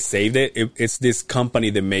day, and I saved it. It's this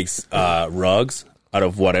company that makes rugs out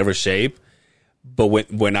of whatever shape. But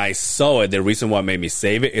when I saw it, the reason why it made me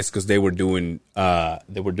save it is because they were doing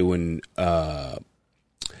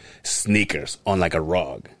sneakers on like a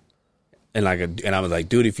rug, and I was like,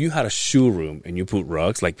 dude, if you had a shoe room and you put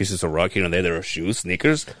rugs, like pieces of rug here and there are shoes,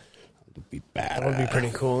 sneakers, it would be bad. That would be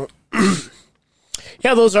pretty cool.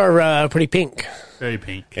 Yeah, those are pretty pink. Very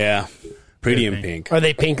pink. Yeah, pretty Very and pink. Are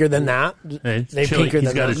they pinker than that? Hey, They chili, pinker he's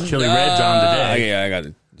than got that? his chili reds on today. Yeah, I got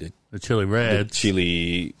The chili reds.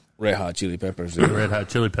 chili, red hot chili peppers. The red hot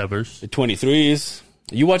chili peppers. The 23s.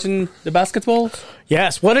 You watching the basketball?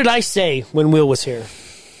 Yes. What did I say when Will was here?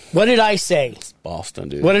 What did I say? Boston,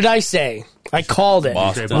 dude. What did I say? I called it.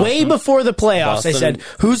 Boston. Way before the playoffs. I Boston. said,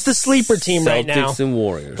 who's the sleeper team right now? Celtics and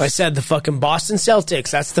Warriors. I said the fucking Boston Celtics.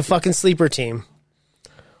 That's the fucking sleeper team.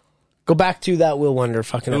 Go back to that Will Wonder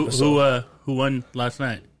fucking episode. Who won last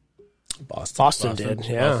night? Boston did,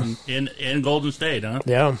 yeah. Boston in Golden State, huh?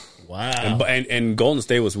 Yeah. Wow. And Golden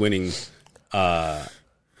State was winning.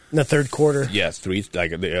 In the third quarter. Yes, three Dude,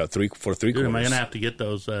 quarters. am I gonna have to get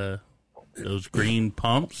those green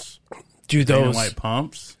pumps? Do Green and those. white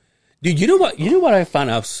pumps. Dude, you know what? You know what I found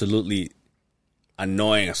absolutely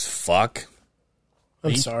annoying as fuck.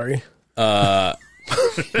 I'm sorry. My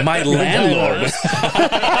landlord.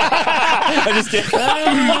 I'm just kidding.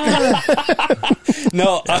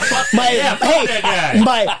 No,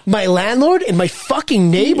 My landlord and my fucking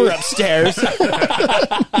neighbor upstairs.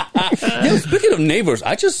 yo, speaking of neighbors,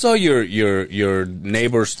 I just saw your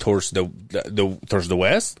neighbors towards the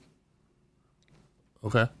west.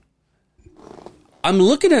 Okay. I'm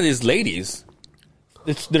looking at these ladies.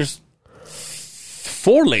 There's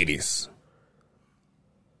 4 ladies.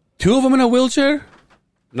 2 of them in a wheelchair.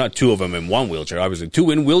 Not 2 of them in one wheelchair. Obviously,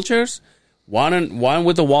 2 in wheelchairs. One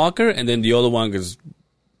with a walker, and then the other one is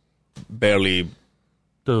barely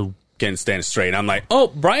can stand straight. I'm like, oh,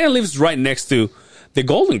 Brian lives right next to the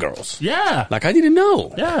Golden Girls. Yeah. Like I didn't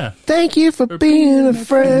know. Yeah. Thank you for being a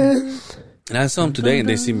friend. And I saw them today, and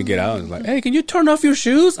they see me get out, and like, hey, can you turn off your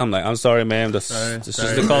shoes? I'm like, I'm sorry, ma'am. That's just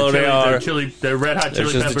the color they are. They're red hot chili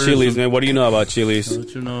It's just peppers. the chilies, man. What do you know about chilies?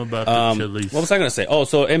 What you know about the chilies? What was I gonna say? Oh,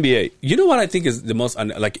 so NBA. You know what I think is the most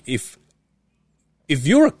like if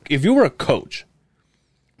you were a coach,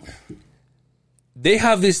 they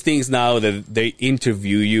have these things now that they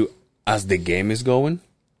interview you as the game is going.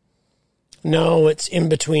 No, it's in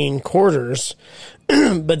between quarters,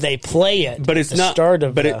 but they play it. But it's at the not start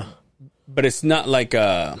of but it's not like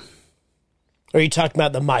Are you talking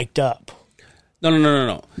about the mic'd up?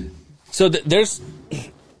 No. So there's,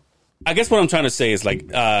 I guess what I'm trying to say is like,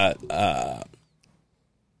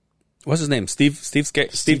 what's his name? Steve Kerr.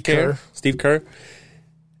 Steve Kerr.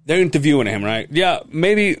 They're interviewing him, right? Yeah,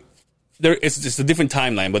 maybe it's just a different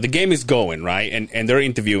timeline, but the game is going, right? And they're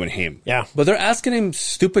interviewing him. Yeah. But they're asking him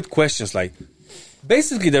stupid questions like,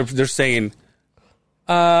 basically they're saying,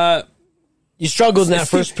 You struggled in that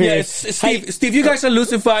first period. Yeah, Steve, you guys are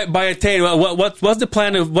losing by a 10. What's the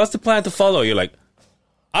plan? What's the plan to follow? You're like,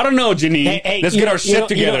 I don't know, Janine. Let's get our shit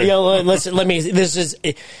together. Listen, let me. This is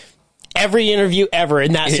every interview ever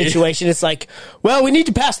in that situation. It's like, well, we need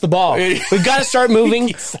to pass the ball. We've got to start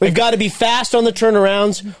moving. We've got to be fast on the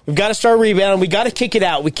turnarounds. We've got to start rebounding. We got to kick it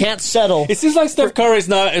out. We can't settle. It seems like Steph Curry is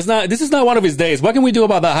not. This is not one of his days. What can we do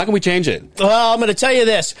about that? How can we change it? Well, I'm going to tell you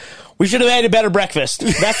this. We should have had a better breakfast.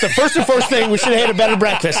 That's the first thing. We should have had a better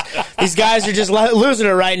breakfast. These guys are just losing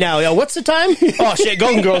it right now. Yo, what's the time? Oh, shit,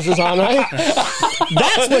 Golden Girls is on, right?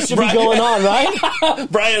 That's what should be going on, right?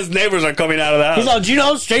 Brian's neighbors are coming out of that. He's like, do you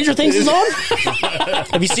know Stranger Things is on?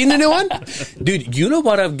 Have you seen the new one? Dude, you know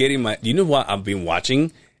what you know what I've been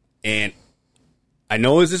watching? And I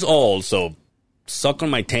know this is old, so suck on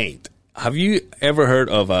my taint. Have you ever heard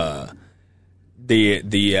of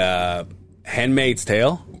the Handmaid's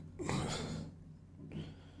Tale?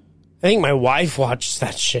 I think my wife watches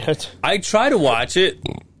that shit. I tried to watch it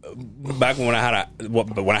back when I had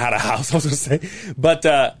a house, I was going to say. But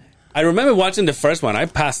I remember watching the first one. I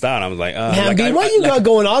passed out. I was like, man, dude, what you got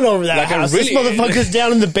going on over that like house? really, this motherfucker's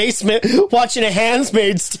down in the basement watching a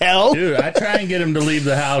Handmaid's Tale. Dude, I try and get him to leave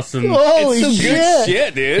the house, and Holy it's some shit. good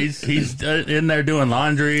shit, dude. he's in there doing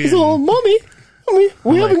laundry. He's all, Mommy,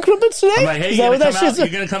 we having crumpets today? I'm like, hey, Is you that what gonna, that come out,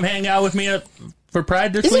 shit's you gonna come hang out with me for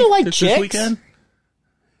Pride this Isn't week? it like this chicks? weekend?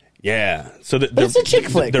 Yeah. So it's a chick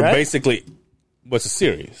flick, They're right? basically, what's a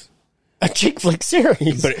series? a chick flick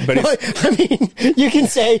series. But I mean, you can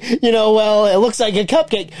say, well, it looks like a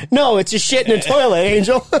cupcake. No, it's a shit in a toilet,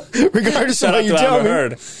 Angel. Regardless of what you tell me.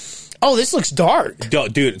 Heard. Oh, this looks dark.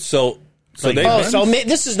 Dude, so So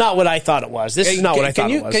this is not what I thought it was. This is not what I thought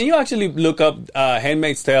it was. Can you actually look up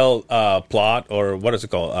Handmaid's Tale plot, or what is it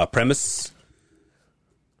called? Premise?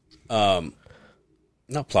 Not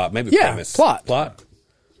plot, maybe premise. Plot.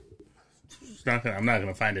 I'm not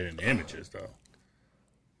gonna find it in the images though.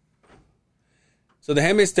 So The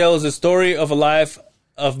Handmaid's Tale is the story of a life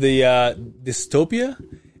of the dystopia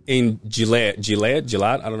in Gilead.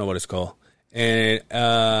 I don't know what it's called. And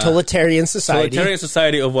totalitarian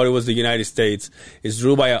society of what it was the United States is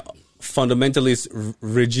ruled by a fundamentalist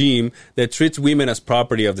regime that treats women as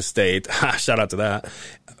property of the state. Shout out to that.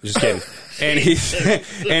 I'm just kidding.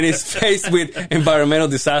 and he's faced with environmental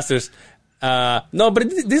disasters. No, but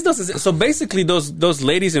this doesn't. So basically, those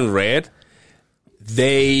ladies in red,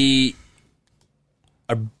 they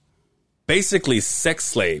are basically sex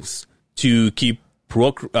slaves to keep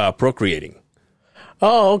procreating.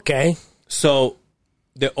 Oh, okay. So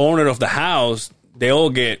the owner of the house, they all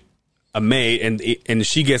get a maid, and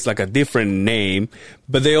she gets like a different name,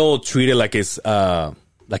 but they all treat it like it's a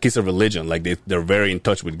religion, like they're very in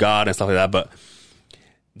touch with God and stuff like that. But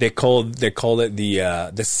they call it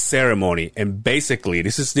the ceremony, and basically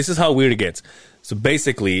this is how weird it gets. So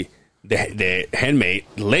basically, the handmaid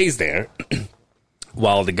lays there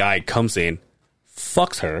while the guy comes in,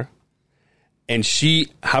 fucks her. And she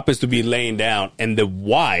happens to be laying down, and the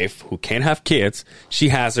wife, who can't have kids, she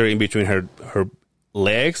has her in between her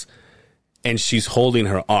legs, and she's holding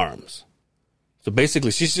her arms. So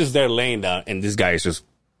basically, she's just there laying down, and this guy is just...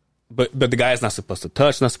 But the guy is not supposed to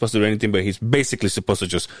touch, not supposed to do anything, but he's basically supposed to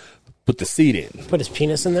just put the seed in. Put his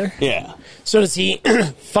penis in there? Yeah. So does he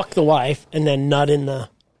fuck the wife and then nut in the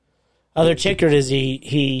other chick, or does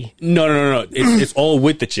he... No. It's all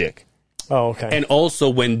with the chick. Oh, okay. And also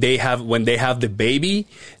when they have the baby,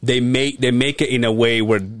 they make it in a way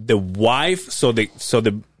where the wife, this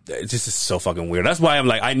is so fucking weird. That's why I'm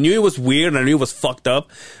like, I knew it was weird and I knew it was fucked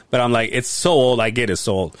up, but I'm like, it's so old. I get it,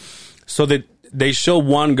 so old. So that they show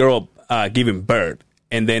one girl giving birth,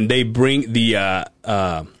 and then they bring the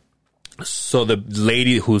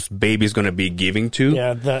lady whose baby is gonna be giving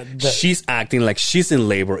to, she's acting like she's in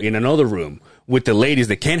labor in another room with the ladies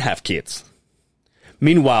that can't have kids.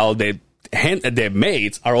 Meanwhile, their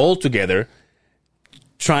maids are all together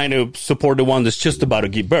trying to support the one that's just about to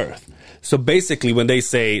give birth. So basically, when they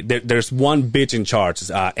say there's one bitch in charge,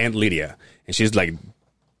 Aunt Lydia, and she's like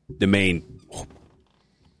the main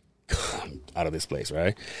out of this place,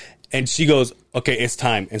 right? And she goes, okay, it's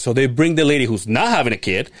time. And so they bring the lady who's not having a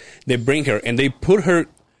kid, they bring her, and they put her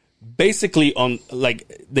basically on,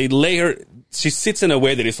 like, they lay her, she sits in a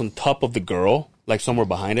way that is on top of the girl, like somewhere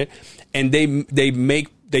behind it, and they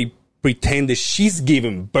pretend that she's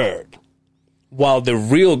giving birth, while the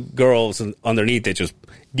real girls underneath it just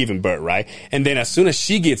giving birth, right? And then as soon as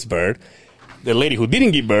she gives birth, the lady who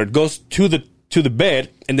didn't give birth goes to the bed,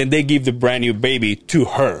 and then they give the brand new baby to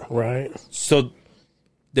her. Right. So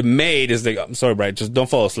the maid is like, I'm sorry, Brian, just don't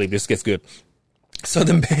fall asleep. This gets good. So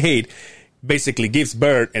the maid basically gives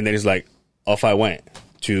birth, and then it's like, off I went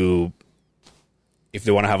to, if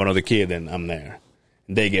they want to have another kid, then I'm there.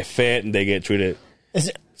 And they get fed and they get treated. Is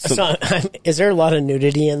there a lot of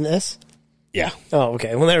nudity in this? Yeah. Oh,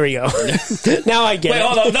 okay. Well, there we go. Now I get it.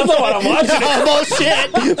 Hold on. That's not what I'm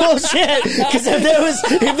watching. Bullshit. Because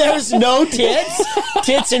if there was no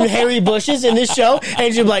tits and hairy bushes in this show,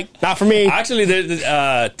 and you'd be like, not for me. Actually, there's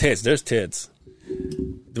tits. There's tits.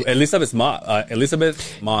 Elizabeth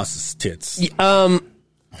Moss's tits.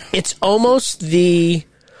 It's almost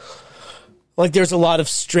like there's a lot of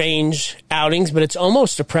strange outings, but it's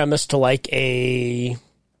almost a premise to like a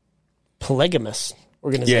polygamous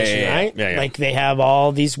organization, right? Yeah. Like they have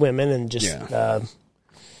all these women and just... and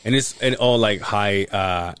it's all like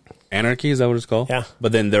high anarchy, is that what it's called? Yeah.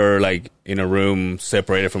 But then they're like in a room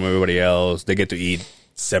separated from everybody else. They get to eat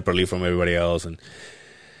separately from everybody else, and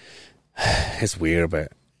it's weird,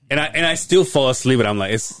 but... And I still fall asleep, but I'm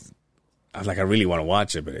like, I really want to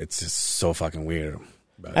watch it, but it's just so fucking weird.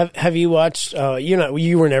 Have you watched?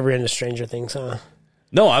 You were never into Stranger Things, huh?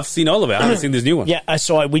 No, I've seen all of it. I haven't seen this new one. Yeah, I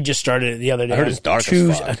saw it. We just started it the other day. I heard it's dark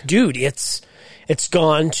as fuck. Dude, it's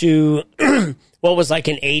gone to what was like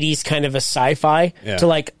an 80s kind of a sci-fi to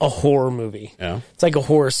like a horror movie. Yeah. It's like a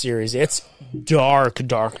horror series. It's dark.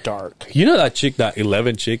 You know that chick, that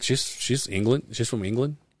 11 chick, she's England. She's from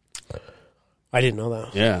England. I didn't know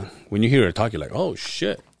that. Yeah. When you hear her talk, you're like, oh,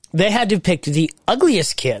 shit. They had to pick the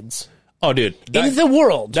ugliest kids. Oh, dude. In the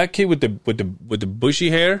world. That kid with the bushy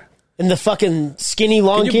hair. And the fucking skinny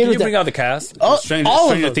long kid. Can you bring out the cast? Oh,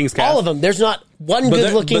 Stranger Things cast. all of them. There's not one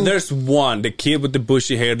good looking. But there's one, the kid with the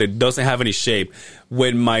bushy hair that doesn't have any shape.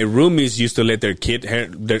 When my roomies used to let their kid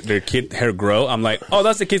hair grow, I'm like, oh,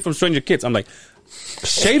 that's the kid from Stranger Kids. I'm like,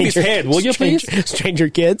 shave his head, will you please? Stranger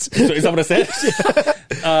Kids. So is that what I said?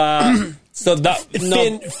 So that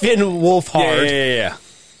Finn Wolfhard. Yeah.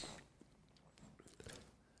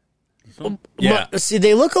 Yeah. See,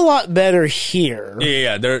 they look a lot better here.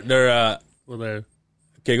 Yeah. They're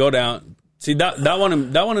okay. Go down. See that one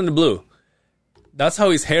in the blue. That's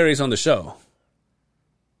how his hair is on the show.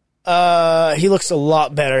 He looks a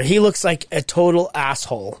lot better. He looks like a total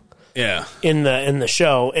asshole. Yeah. In the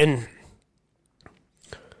show, and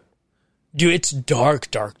dude, it's dark.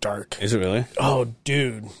 Is it really? Oh,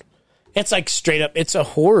 dude, it's like straight up. It's a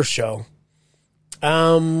horror show.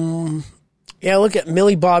 Yeah, look at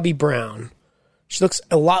Millie Bobby Brown. She looks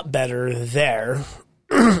a lot better there.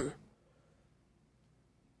 Oh,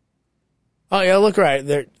 yeah, look right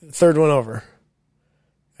there. Third one over.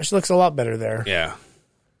 She looks a lot better there. Yeah.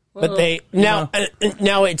 But now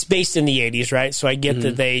it's based in the 80s, right? So I get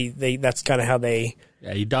that they that's kind of how they.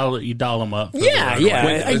 Yeah, you doll them up. Yeah,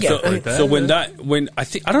 I get it. So when I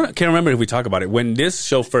can't remember if we talk about it. When this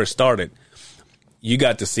show first started, you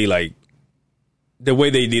got to see like the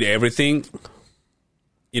way they did everything.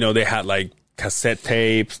 You know, they had like cassette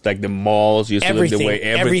tapes, like the malls used to look the way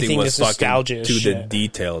everything was fucking to the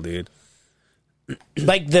detail, dude.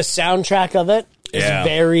 Like the soundtrack of it is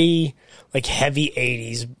very like heavy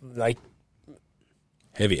 80s, like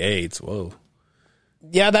heavy AIDS. Whoa.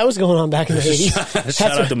 Yeah, that was going on back in the 80s.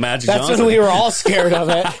 Shout out to Magic Johnson. That's when we were all scared of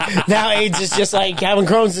it. Now AIDS is just like having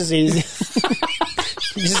Crohn's disease.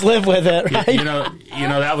 You just live with it, right? You know,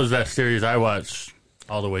 that was that series I watched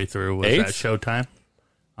all the way through. Was AIDS? That Showtime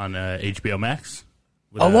on HBO Max?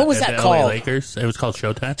 With, what was that the called? LA Lakers. It was called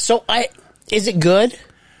Showtime. So is it good?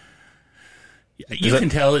 You can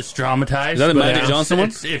tell it's dramatized. Is that a Magic Johnson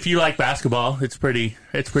one? If you like basketball, it's pretty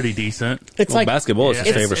decent. It's like basketball is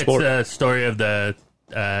his favorite sport. It's a story of the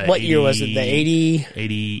what year was it?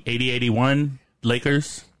 The 81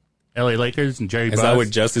 Lakers, LA Lakers, and Jerry Buss. Is that where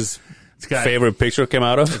Justice's favorite picture came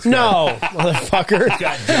out of? No, motherfucker. It's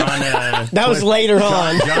got John. That was later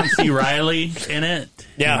on. John C. Reilly in it.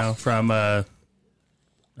 Yeah, you know, from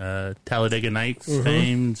Talladega Nights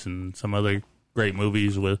fames and some other great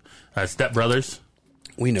movies with Step Brothers.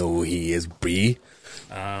 We know who he is, B.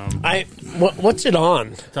 What's it on?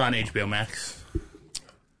 It's on HBO Max.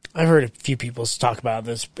 I've heard a few people talk about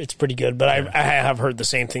this. It's pretty good, but I have heard the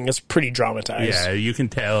same thing. It's pretty dramatized. Yeah, you can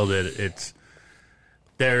tell that it's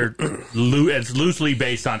loosely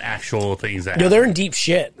based on actual things that they're in deep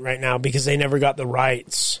shit right now because they never got the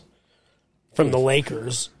rights from the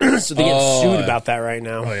Lakers, so they get sued about that right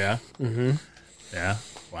now. Oh yeah, yeah.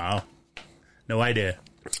 Wow, no idea.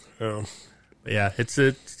 Oh. But yeah,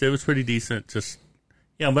 it was pretty decent. Just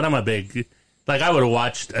but I'm a big I would have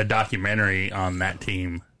watched a documentary on that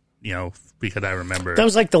team. You know, because I remember that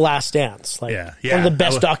was like The Last Dance. Like, one of the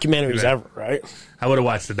best documentaries ever, right? I would have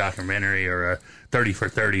watched a documentary or a 30 for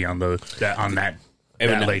 30 on that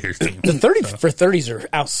Lakers team. The 30 for 30s are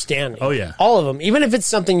outstanding. Oh yeah, all of them. Even if it's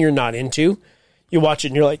something you're not into, you watch it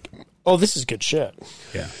and you're like, "Oh, this is good shit."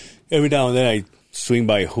 Yeah. Every now and then I swing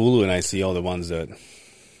by Hulu and I see all the ones that.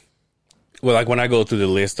 Well, like when I go through the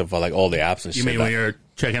list of like all the apps and shit. You mean when you're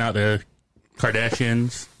checking out the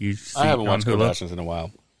Kardashians? I haven't watched Kardashians in a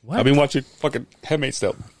while. What? I've been watching fucking Handmaid's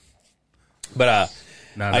Tale. But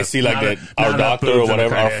I see like our doctor or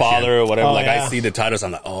whatever, our father or whatever. I see the titles.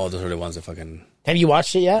 I'm like, oh, those are the ones that fucking. Have you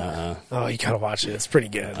watched it yet? Oh, you gotta watch it. It's pretty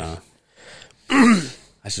good. I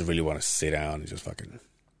just really want to sit down and just fucking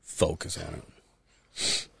focus on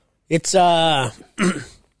it. It's I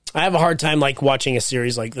have a hard time like watching a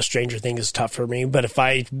series like The Stranger Thing is tough for me. But if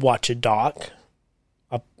I watch a doc,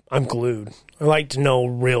 I'm glued. I like to know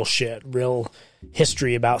real shit, real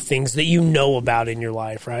history about things that you know about in your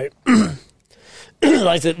life, right?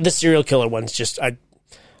 Like the serial killer one's just I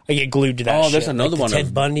get glued to that. Oh, shit. there's another one.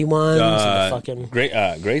 Ted Bundy ones. And the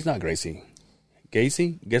fucking Gray's not Gracie.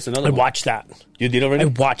 Gacy? Guess another I one. watched that. You did already? I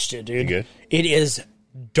watched it, dude. You good? It is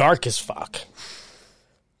dark as fuck.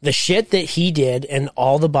 The shit that he did and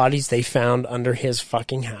all the bodies they found under his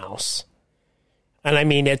fucking house. And I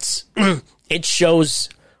mean, it shows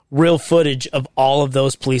real footage of all of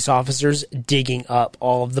those police officers digging up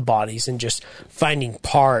all of the bodies and just finding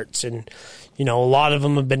parts. And, a lot of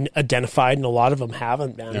them have been identified and a lot of them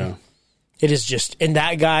haven't been. Yeah. It is just, and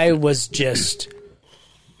that guy was just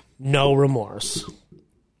no remorse.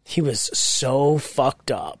 He was so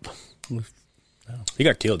fucked up. He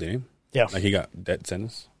got killed, didn't he? Yeah. Like he got death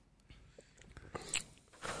sentence.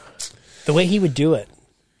 The way he would do it.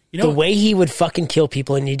 You know, The way he would fucking kill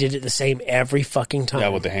people, and he did it the same every fucking time. Yeah,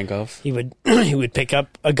 with the handcuffs. He would pick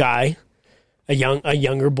up a guy, a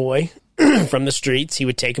younger boy from the streets. He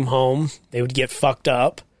would take him home. They would get fucked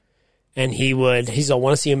up, and he's all,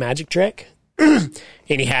 want to see a magic trick?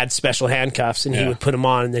 And he had special handcuffs, and he would put them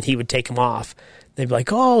on, and then he would take them off. They'd be like,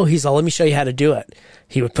 oh, he's all, let me show you how to do it.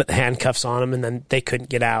 He would put the handcuffs on him, and then they couldn't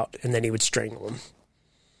get out, and then he would strangle them.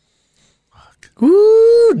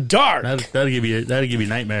 Ooh, dark. that'll give you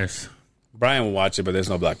nightmares. Brian will watch it, but there's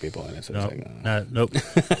no black people in it. So Nope.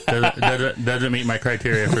 it's like, Nope. Doesn't meet my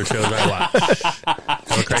criteria for shows I watch.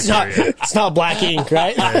 No criteria. It's not black ink,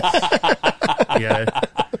 right?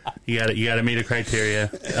 You gotta meet a criteria.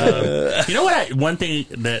 You know what? One thing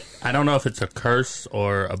that I don't know if it's a curse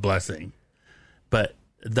or a blessing, but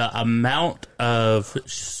the amount of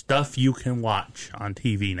stuff you can watch on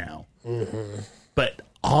TV now, but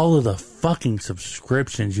all of the fucking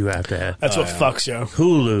subscriptions you have to have. That's what fucks you.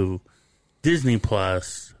 Hulu, Disney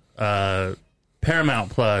Plus,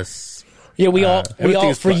 Paramount Plus. Yeah, we all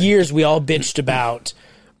everything's for fine. years we all bitched about,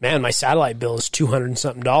 man, my satellite bill is $200 and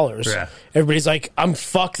something. Yeah. Everybody's like,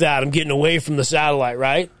 fuck that. I'm getting away from the satellite,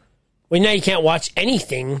 right? Well, now you can't watch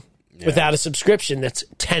anything without a subscription that's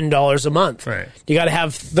 $10 a month. Right. You got to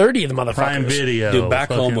have 30 of the motherfuckers. Prime Video. dude, back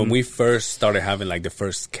home fucking- when we first started having like the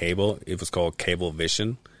first cable, it was called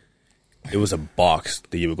Cablevision. It was a box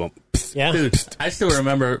that you would go. Yeah. Dude, I still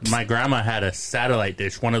remember my grandma had a satellite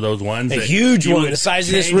dish, one of those ones. A that huge you one, would the size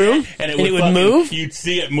of this change room, it, and it and would, it would fucking- move? You'd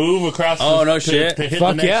see it move across Oh, no to shit. hit Fuck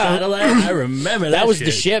the next yeah. satellite. I remember that That was shit.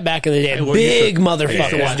 the shit back in the day. Hey, we Big used to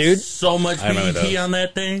motherfuckers, watch dude. So much I remember BET those. on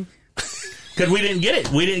that thing. Because we didn't get it.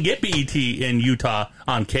 We didn't get BET in Utah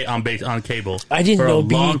on cable. I didn't for a know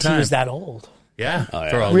long BET time. was that old. Yeah, Oh, yeah.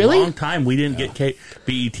 for a Really? long time we didn't get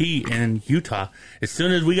BET in Utah. As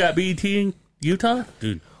soon as we got BET in Utah,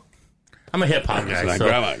 dude, I'm a hip hop guy. like, so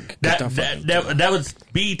Grandma, get the fuck- that was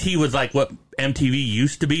BET was like what MTV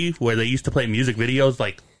used to be, where they used to play music videos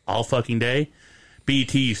like all fucking day.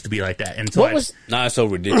 BET used to be like that. And so What was Nah, it's so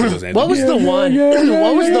ridiculous. what was the one?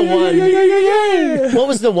 What was the one? What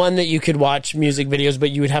was the one that you could watch music videos,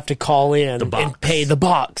 but you would have to call in box. and pay the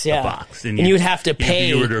box? Yeah, box? and you would have to pay.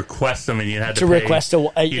 You would request them, and you had to to pay. request a-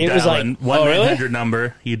 You it was dial like- a oh, really? 1-900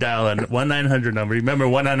 number. You dial a 1-900 number. You remember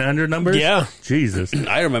 1-900 numbers? Yeah. Jesus.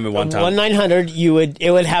 I remember one time. 1-900.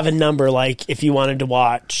 It would have a number like if you wanted to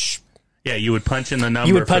watch, Yeah, you would punch in the number.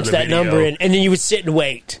 you would for punch the that video. number in, and then you would sit and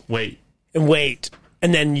wait, Wait.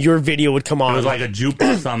 and then your video would come on. It was like a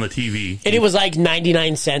jukebox on the TV. and it was like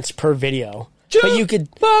 99 cents per video. But you could.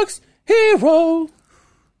 Box Hero.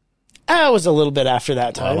 I was a little bit after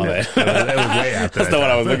that time. Oh, my bad. It was way after That's that not what I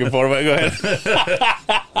time. was looking for, but go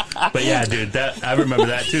ahead. But yeah, dude, I remember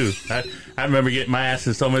that too. I remember getting my ass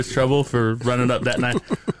in so much trouble for running up that night.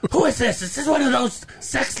 Who is this? Is this one of those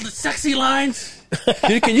sexy lines?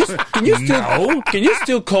 Dude, can you still No. can you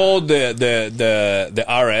still call the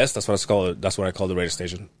RS? That's what it's called. That's what I call the radio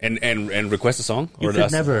station. And request a song. You Or could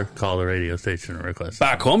that's- never call a radio station and request.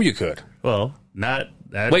 back home you could. Well, not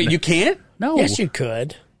that. Wait, you can't? No. Yes, you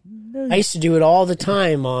could. I used to do it all the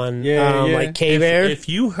time on like Cave Air. If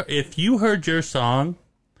you heard your song,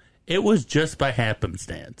 it was just by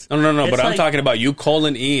happenstance. No. It's But I'm like- talking about you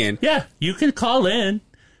calling in. Yeah, you can call in.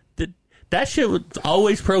 That shit was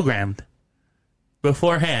always programmed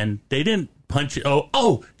beforehand. They didn't punch it.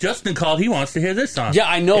 Oh, Justin called. He wants to hear this song. Yeah,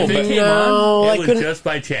 I know, If it but came No, on, I it was couldn't- just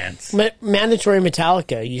by chance. Mandatory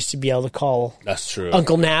Metallica used to be able to call that's true.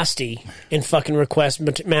 Uncle Nasty and fucking request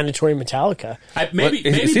mandatory Metallica. Maybe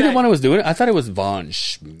Is he the back- one who was doing it? I thought it was Von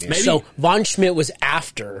Schmidt. Maybe- So Von Schmidt was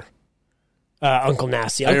after Uncle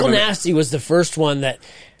Nasty. Uncle remember- Nasty was the first one that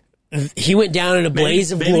he went down in a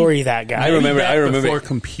blaze of maybe- glory. That guy. I remember- back remember- before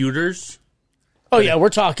computers. Oh yeah, we're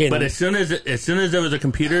talking. But as soon as there was a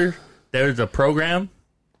computer, there was a program,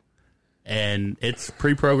 and it's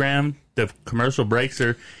pre-programmed. The commercial breaks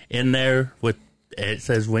are in there with. It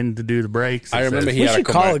says when to do the breaks. It I remember says- he We had should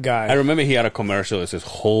call a guy. I remember he had a commercial that says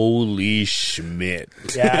 "Holy Schmidt."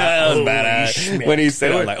 Yeah, that was Holy badass. Schmidt. When he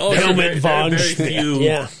said, it, "I'm like, oh, There are Helmet very- Von there are very Schmidt. few-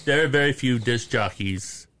 Yeah. There are very few disc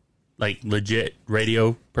jockeys, like legit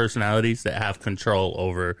radio personalities, that have control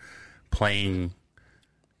over playing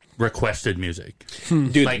requested music.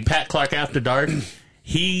 dude." Like Pat Clark After Dark,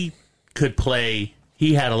 he could play.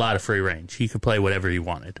 He had a lot of free range. He could play whatever he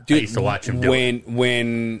wanted. I used to watch him do it.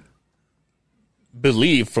 when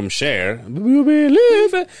Believe from Cher,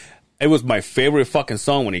 Believe, it was my favorite fucking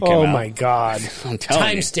song when he came oh out. my god, I'm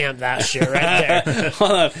telling you. timestamp that shit right there.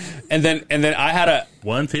 Hold on. And then I had a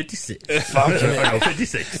 156. No,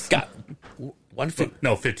 56. got 150.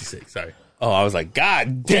 No, 56. Sorry. Oh, I was like,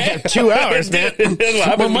 God damn. 2 hours, man.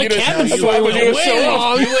 Well, my cabin story was way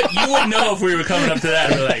long. You wouldn't know if we were coming up to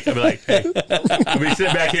that. I'd be like, hey, I'd be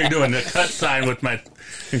sitting back here doing the cut sign with my,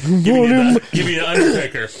 give me the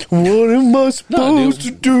Undertaker. What am I supposed to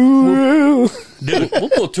do? Dude, We'll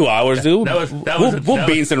go 2 hours, dude. We'll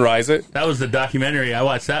beans and rice it. That was the documentary. I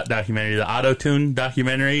watched that documentary, the Auto-Tune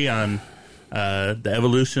documentary on the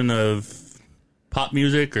evolution of pop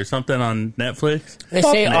music or something on Netflix. They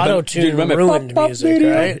say auto-tune ruined music,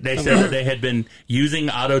 right? They said that they had been using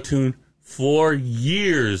auto-tune for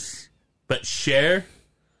years, but Cher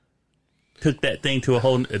took that thing to a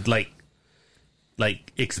whole,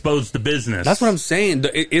 like exposed the business. That's what I'm saying.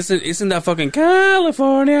 Isn't that fucking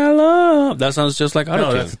California love? That sounds just like auto-tune.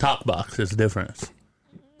 No, that's a talk box. It's a difference.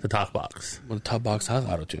 The talk box. Well, the top box has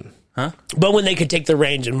auto-tune. Huh? But when they could take the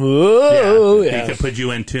range and whoa, They could put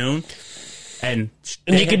you in tune. And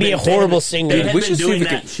you could be a horrible singer. They had We been should see doing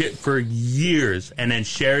if we that shit for years, and then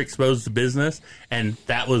Cher exposed the business, and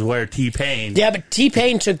that was where T-Pain. Yeah, but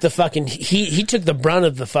T-Pain took the fucking he took the brunt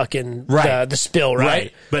of the fucking the spill,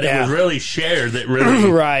 right? But it was really Cher that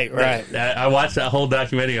really right. I watched that whole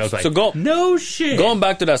documentary. I was like, no shit. Going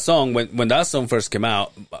back to that song, when that song first came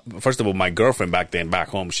out, first of all, my girlfriend back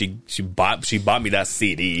home, she bought me that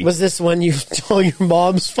CD. Was this when you stole your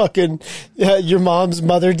mom's fucking your mom's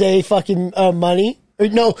Mother Day fucking money? Or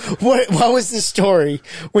no, what was the story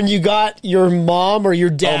when you got your mom or your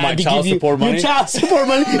dad my to child give you support money? your child support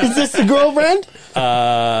money? Is this the girlfriend?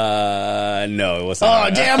 No, it wasn't. Oh,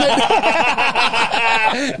 damn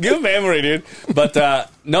it! Good memory, dude. But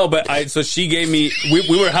so she gave me.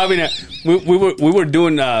 We were having we were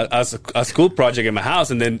doing a school project in my house,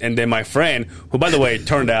 and then my friend, who by the way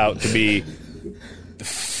turned out to be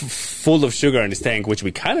full of sugar in his tank, which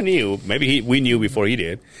we kind of knew. Maybe we knew before he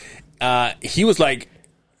did. He was like,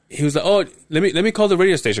 oh, let me call the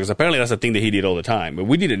radio station, because apparently that's a thing that he did all the time. But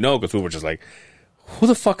we didn't know, because we were just like, who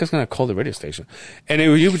the fuck is going to call the radio station? And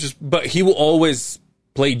he was just, but he will always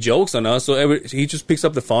play jokes on us. So he just picks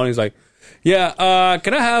up the phone. And he's like, yeah,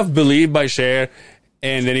 can I have Believe by Cher?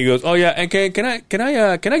 And then he goes, oh yeah, and can I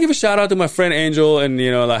give a shout out to my friend Angel, and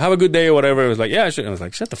like have a good day or whatever. It was like, yeah, sure. And I was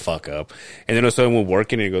like, shut the fuck up. And then all of a sudden we're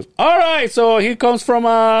working, and he goes, all right, so he comes from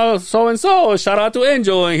so and so. Shout out to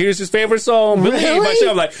Angel, and here's his favorite song, Believe by Cher.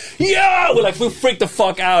 I'm like, yeah, we freaked the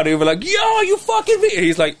fuck out. And we're like, yo, you fucking me. And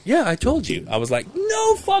he's like, yeah, I told you. I was like,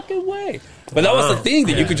 no fucking way. But that was the thing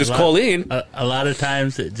that you could just call in. A lot of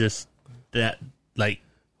times it just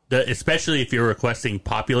especially if you're requesting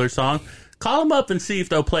popular song. Call them up and see if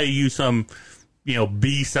they'll play you some,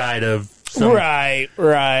 B-side of some... Right.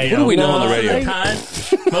 What do we know on the radio?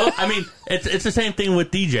 Well, I mean, it's the same thing with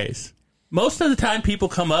DJs. Most of the time people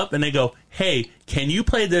come up and they go, hey, can you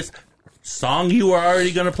play this song you were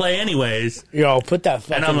already going to play anyways? Yo, put that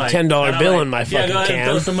fucking $10 bill in my fucking go ahead can. And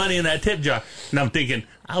throw some money in that tip jar. And I'm thinking,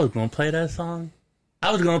 I was going to play that song.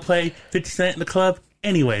 I was going to play 50 Cent in the club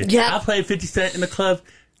anyways. Yeah. I played 50 Cent in the club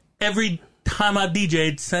every time I've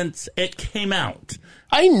DJ'd since it came out.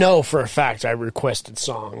 I know for a fact I requested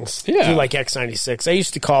songs through like X96. I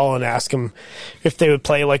used to call and ask them if they would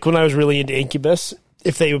play, like when I was really into Incubus,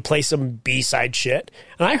 if they would play some B-side shit.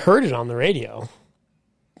 And I heard it on the radio.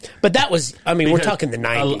 But that was, we're talking the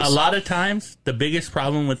 90s. A lot of times, the biggest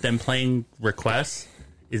problem with them playing requests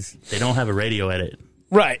is they don't have a radio edit.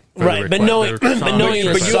 Right. But knowing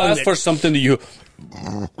But you asked for something that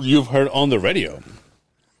you've heard on the radio.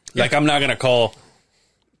 Yeah. Like, I'm not going to call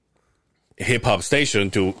a hip-hop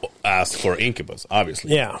station to ask for Incubus,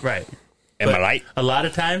 obviously. Yeah. Right. Am I right? A lot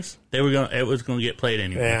of times, it was going to get played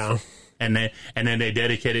anyway. Yeah. And then they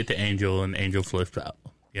dedicated to Angel, and Angel flipped out,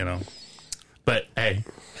 But, hey.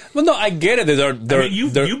 Well, no, I get it.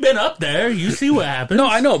 You've been up there. You see what happens. No,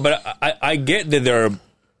 I know, but I get that they're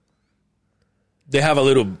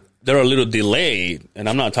a little delay, and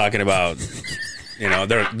I'm not talking about...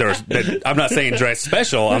 I'm not saying dress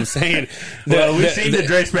special. I'm saying we've seen the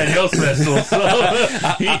Drake Hill special. So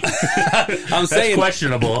I'm saying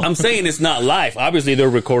questionable. I'm saying it's not live. Obviously, they're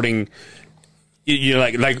recording.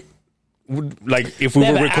 Like if we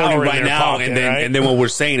were recording right now, pocket, and then what we're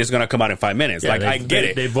saying is going to come out in 5 minutes. Yeah, I get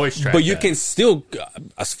it. They voice track, but you can still,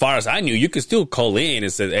 as far as I knew, you can still call in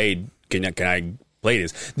and say, "Hey, can I play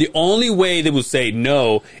this?" The only way they would say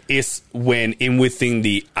no is when within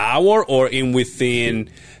the hour or within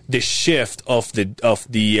the shift of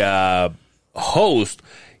the host,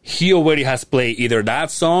 he already has played either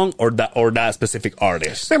that song or that specific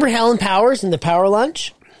artist. Remember Helen Powers in the Power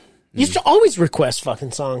Lunch? Used to always request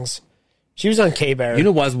fucking songs. She was on K-Bear. You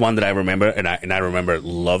know what's one that I remember and I remember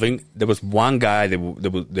loving? There was one guy that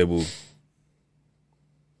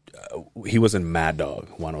he was in Mad Dog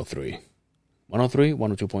 103. 103,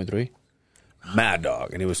 102.3. Mad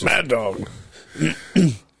Dog, and it was just, Mad Dog.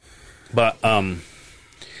 But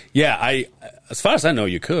yeah, as far as I know,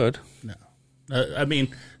 you could. No. I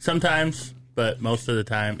mean, sometimes, but most of the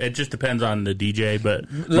time, it just depends on the DJ. But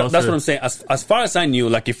That's what I'm saying. As far as I knew,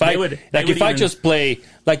 like if I just play,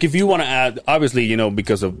 like if you want to add, obviously, you know,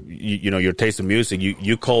 because of your taste in music,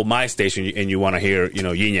 you call my station and you want to hear, you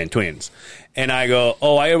know, Yin Yang Twins, and I go,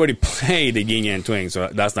 oh, I already played the Yin Yang Twins, so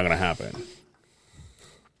that's not gonna happen.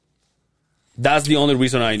 That's the only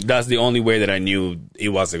reason that's the only way that I knew it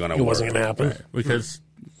wasn't gonna work. It wasn't gonna happen. Right. Because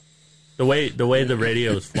the way the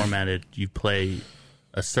radio is formatted, you play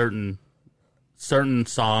a certain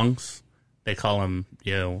songs. They call them,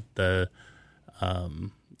 you know, the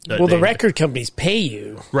record companies pay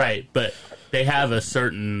you, right? But they have a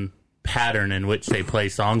certain pattern in which they play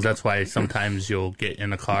songs. That's why sometimes you'll get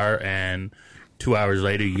in the car and 2 hours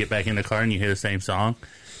later you get back in the car and you hear the same song.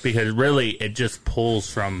 Because really, it just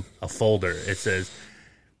pulls from a folder. It says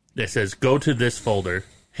go to this folder,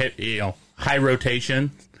 hit, you know, high rotation,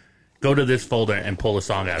 go to this folder and pull a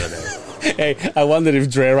song out of there. Hey, I wondered if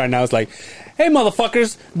Dre right now is like, hey,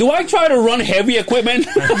 motherfuckers, do I try to run heavy equipment?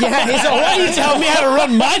 Yeah, he's like, why are you telling me how to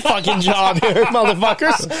run my fucking job here,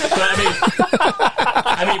 motherfuckers?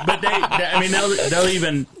 But they'll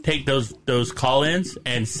even take those call-ins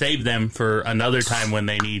and save them for another time when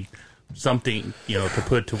they need something, you know, to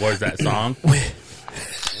put towards that song.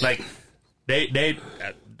 Like they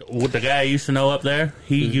with the guy I used to know up there,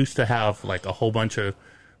 he used to have like a whole bunch of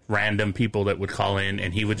random people that would call in,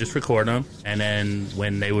 and he would just record them, and then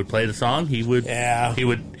when they would play the song, he would hit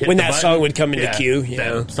when the that button. song would come into queue,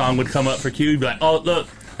 that song would come up for queue. He'd be like, oh, look,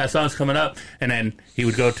 that song's coming up, and then he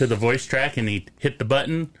would go to the voice track and he'd hit the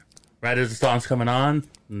button right as the song's coming on.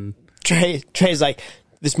 And Trey's like,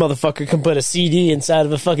 this motherfucker can put a CD inside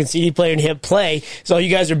of a fucking CD player and hit play. So you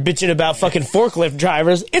guys are bitching about fucking forklift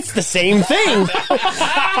drivers. It's the same thing. You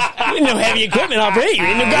ain't no heavy equipment operator. You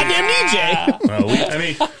ain't no goddamn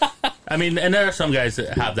DJ. I mean, and there are some guys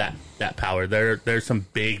that have that power. There's some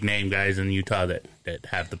big name guys in Utah that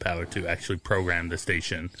have the power to actually program the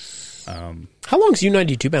station. How long's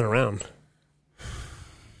U92 been around?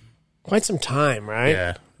 Quite some time, right?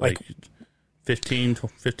 Yeah, like 15,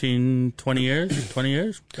 20 years? 20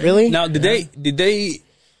 years? Really? Now, did they?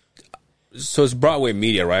 So it's Broadway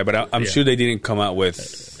Media, right? But I'm sure they didn't come out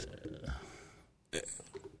with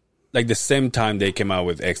like the same time they came out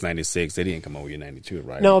with X96. They didn't come out with U92,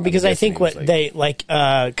 right? No, because I think what they like,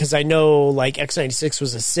 because I know like X96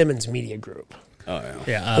 was a Simmons Media Group. Oh yeah.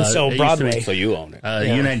 Yeah, And so Broadway. So you own it.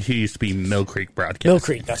 U92 used to be Mill Creek Broadcast. Mill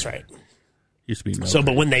Creek, that's right. Used to be Mill So, Creek.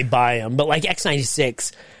 but when they buy them, but like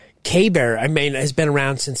X96, K-Bear, I mean, has been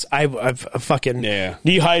around since I've fucking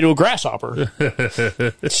knee high to a grasshopper.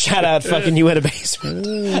 Shout out, fucking you had a basement.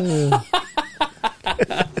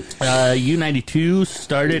 U92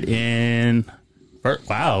 started in.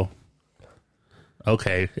 Wow.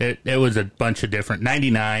 Okay, it was a bunch of different.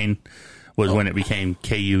 99 was when it became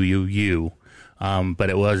KUUU,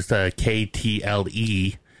 but it was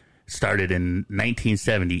KTLE. Started in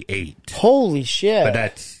 1978. Holy shit! But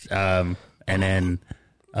that's and then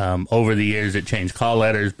over the years it changed call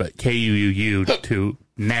letters, but KUUU to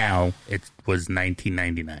now it was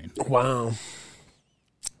 1999. Wow.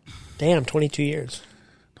 Damn, 22 years.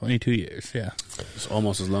 22 years, yeah. It's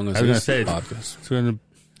almost as long as I was this gonna say podcast.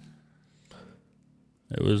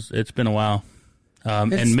 It's been a while.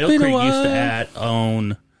 And Mill Creek used to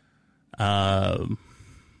own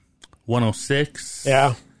 106.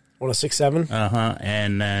 Yeah. 106.7?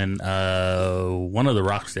 And then one of the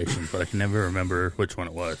rock stations, but I can never remember which one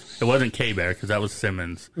it was. It wasn't K-Bear, because that was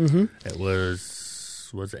Simmons. Mm-hmm. It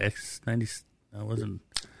was X90? No, it wasn't.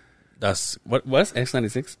 That's what was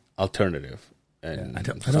X96 alternative. And I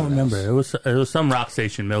don't remember. It was some rock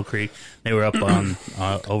station, Mill Creek. They were up on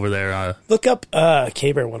over there. Look up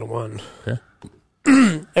K-Bear 101. Yeah.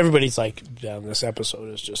 Everybody's like, damn, this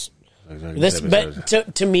episode is just this.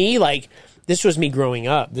 But to me, like, this was me growing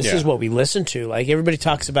up. This is what we listened to. Like, everybody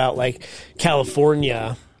talks about like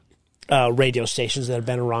California radio stations that have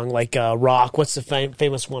been around, like Rock. What's the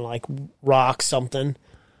famous one? Like Rock something,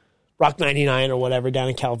 Rock 99 or whatever down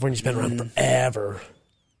in California. It's been around forever.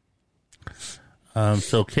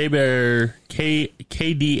 So K-Bear,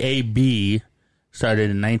 KDAB started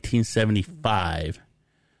in 1975.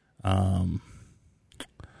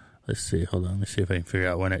 Let's see. Hold on. Let me see if I can figure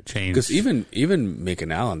out when it changed. Because even Mick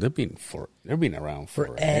and Allen, they've been around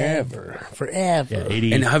forever. Yeah,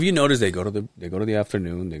 80. And have you noticed they go to the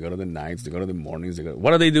afternoon, they go to the nights, they go to the mornings.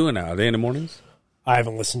 What are they doing now? Are they in the mornings? I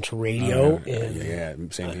haven't listened to radio in. Yeah,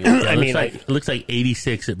 same here. Yeah, I mean, it looks like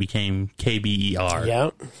 86 it became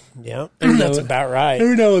KBER. Yeah. That's about right.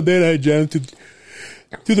 Every now and then I jam to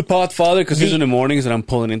the Podfather because he's in the mornings and I'm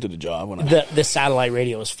pulling into the job. When The satellite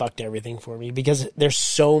radio has fucked everything for me because there's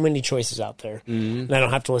so many choices out there, and I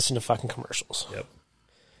don't have to listen to fucking commercials.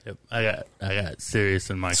 Yep. I got Sirius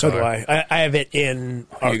in my car. So do I. I have it in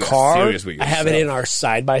our You got car. Sirius with I have it yourself. in our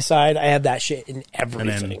side by side. I have that shit in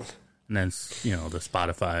everything. And then the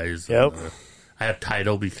Spotify's. Yep. I have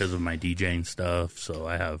Tidal because of my DJing stuff, so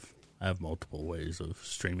I have multiple ways of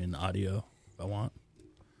streaming audio if I want.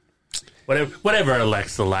 Whatever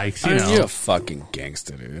Alexa likes, you know. You're a fucking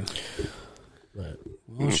gangster, dude. But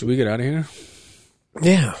Should we get out of here?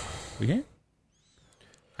 Yeah. we can.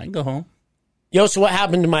 I can go home. Yo, so what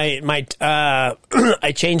happened to my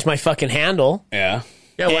I changed my fucking handle. Yeah.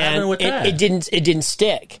 Yeah, what and happened with that? It didn't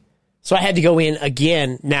stick. So I had to go in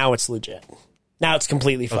again. Now it's legit. Now it's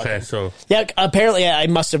completely fucking. Okay, so Yeah, apparently I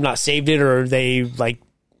must have not saved it or they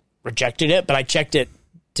rejected it, but I checked it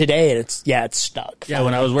today and it's stuck. yeah,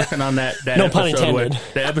 when I was working on that No pun episode intended.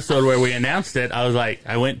 the episode where we announced it, I was like,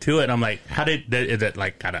 I went to it, and I'm like, is it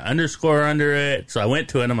like got an underscore under it? So I went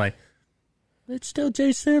to it, and I'm like, it's still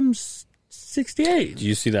J Sims 68. Do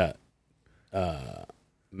you see that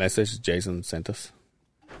message Jason sent us?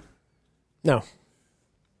 No.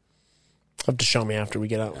 Have to show me after we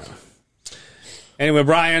get out. Anyway,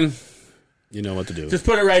 Brian, you know what to do. Just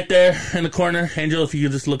put it right there in the corner, Angel. If you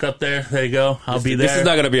could just look up there, there you go. I'll be there. This is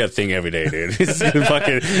not going to be a thing every day, dude. This is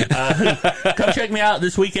fucking. Come check me out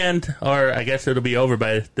this weekend, or I guess it'll be over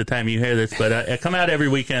by the time you hear this. But come out every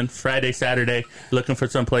weekend, Friday, Saturday, looking for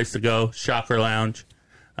some place to go. Shocker Lounge.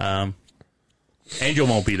 Angel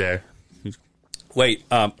won't be there. Wait,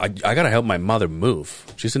 I got to help my mother move.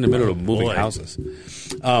 She's in the middle of moving boy. houses.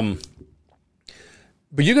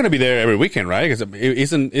 But you're going to be there every weekend, right? Because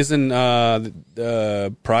isn't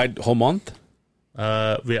Pride whole month?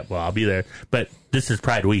 Yeah, well, I'll be there. But this is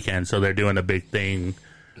Pride weekend, so they're doing a big thing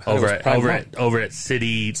over was Pride at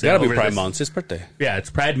City. It's got to be Pride month. It's his birthday. Yeah, it's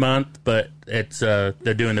Pride month, but it's they're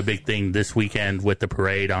doing a big thing this weekend with the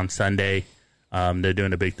parade on Sunday. They're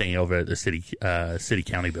doing a big thing over at the city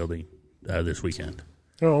county building this weekend.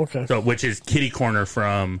 Oh, okay. So, which is kitty corner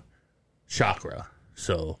from Chakra.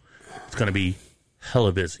 So it's going to be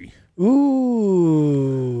hella busy.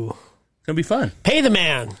 Ooh. It's going to be fun. Pay the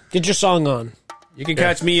man. Get your song on. You can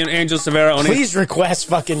catch me and Angel Severa on Please request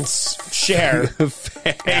fucking share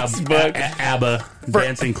Facebook. ABBA,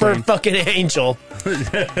 Dancing for Queen. fucking Angel.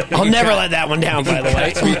 I'll never let that one down, by the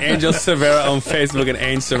way. Catch me, Angel Severa on Facebook and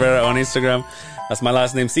Angel Severa on Instagram. That's my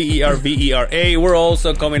last name, Cervera. We're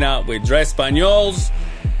also coming out with Dre Españols.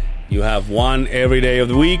 You have one every day of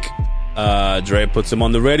the week. Dre puts them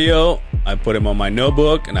on the radio. I put them on my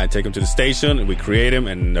notebook, and I take them to the station, and we create them,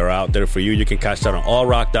 and they're out there for you. You can catch that on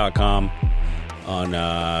allrock.com on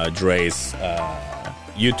Dre's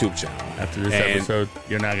YouTube channel. After this episode,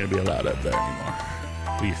 you're not going to be allowed up there anymore.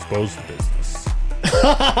 We exposed the business.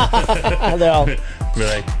 They'll, We're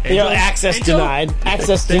like, access Angel? denied.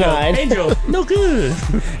 Access denied. Angel, no good.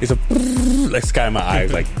 It's a like sky in my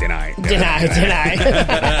eyes, like deny.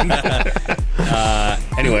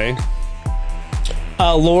 Anyway,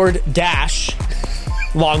 Lord Dash,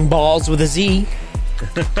 long balls with a Z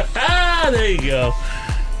There you go.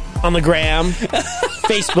 on the gram,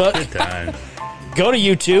 Facebook. Good time. Go to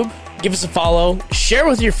YouTube, give us a follow, share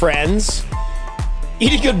with your friends,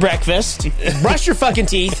 eat a good breakfast, brush your fucking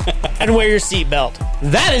teeth, and wear your seatbelt.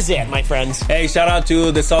 That is it, my friends. hey, shout out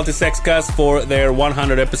to the Salty Sex Cast for their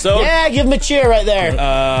 100 episode. Yeah, give them a cheer right there.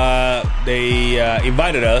 They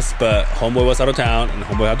invited us, but Homeboy was out of town and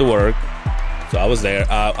Homeboy had to work, so I was there.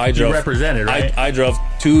 I drove. You represented, right? I drove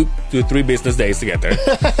 2 to 3 business days to get there. You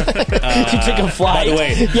took a flight. by the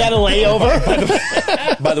way- You had a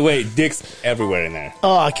layover. By the way, dicks everywhere in there.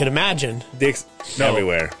 Oh, I could imagine. Dicks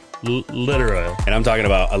everywhere. Literally. And I'm talking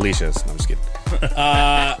about Alicia's. No, I'm just kidding.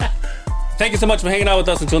 Thank you so much for hanging out with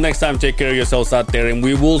us. Until next time, take care of yourselves out there, and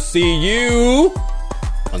we will see you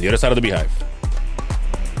on the other side of the beehive.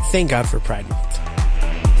 Thank God for Pride Month.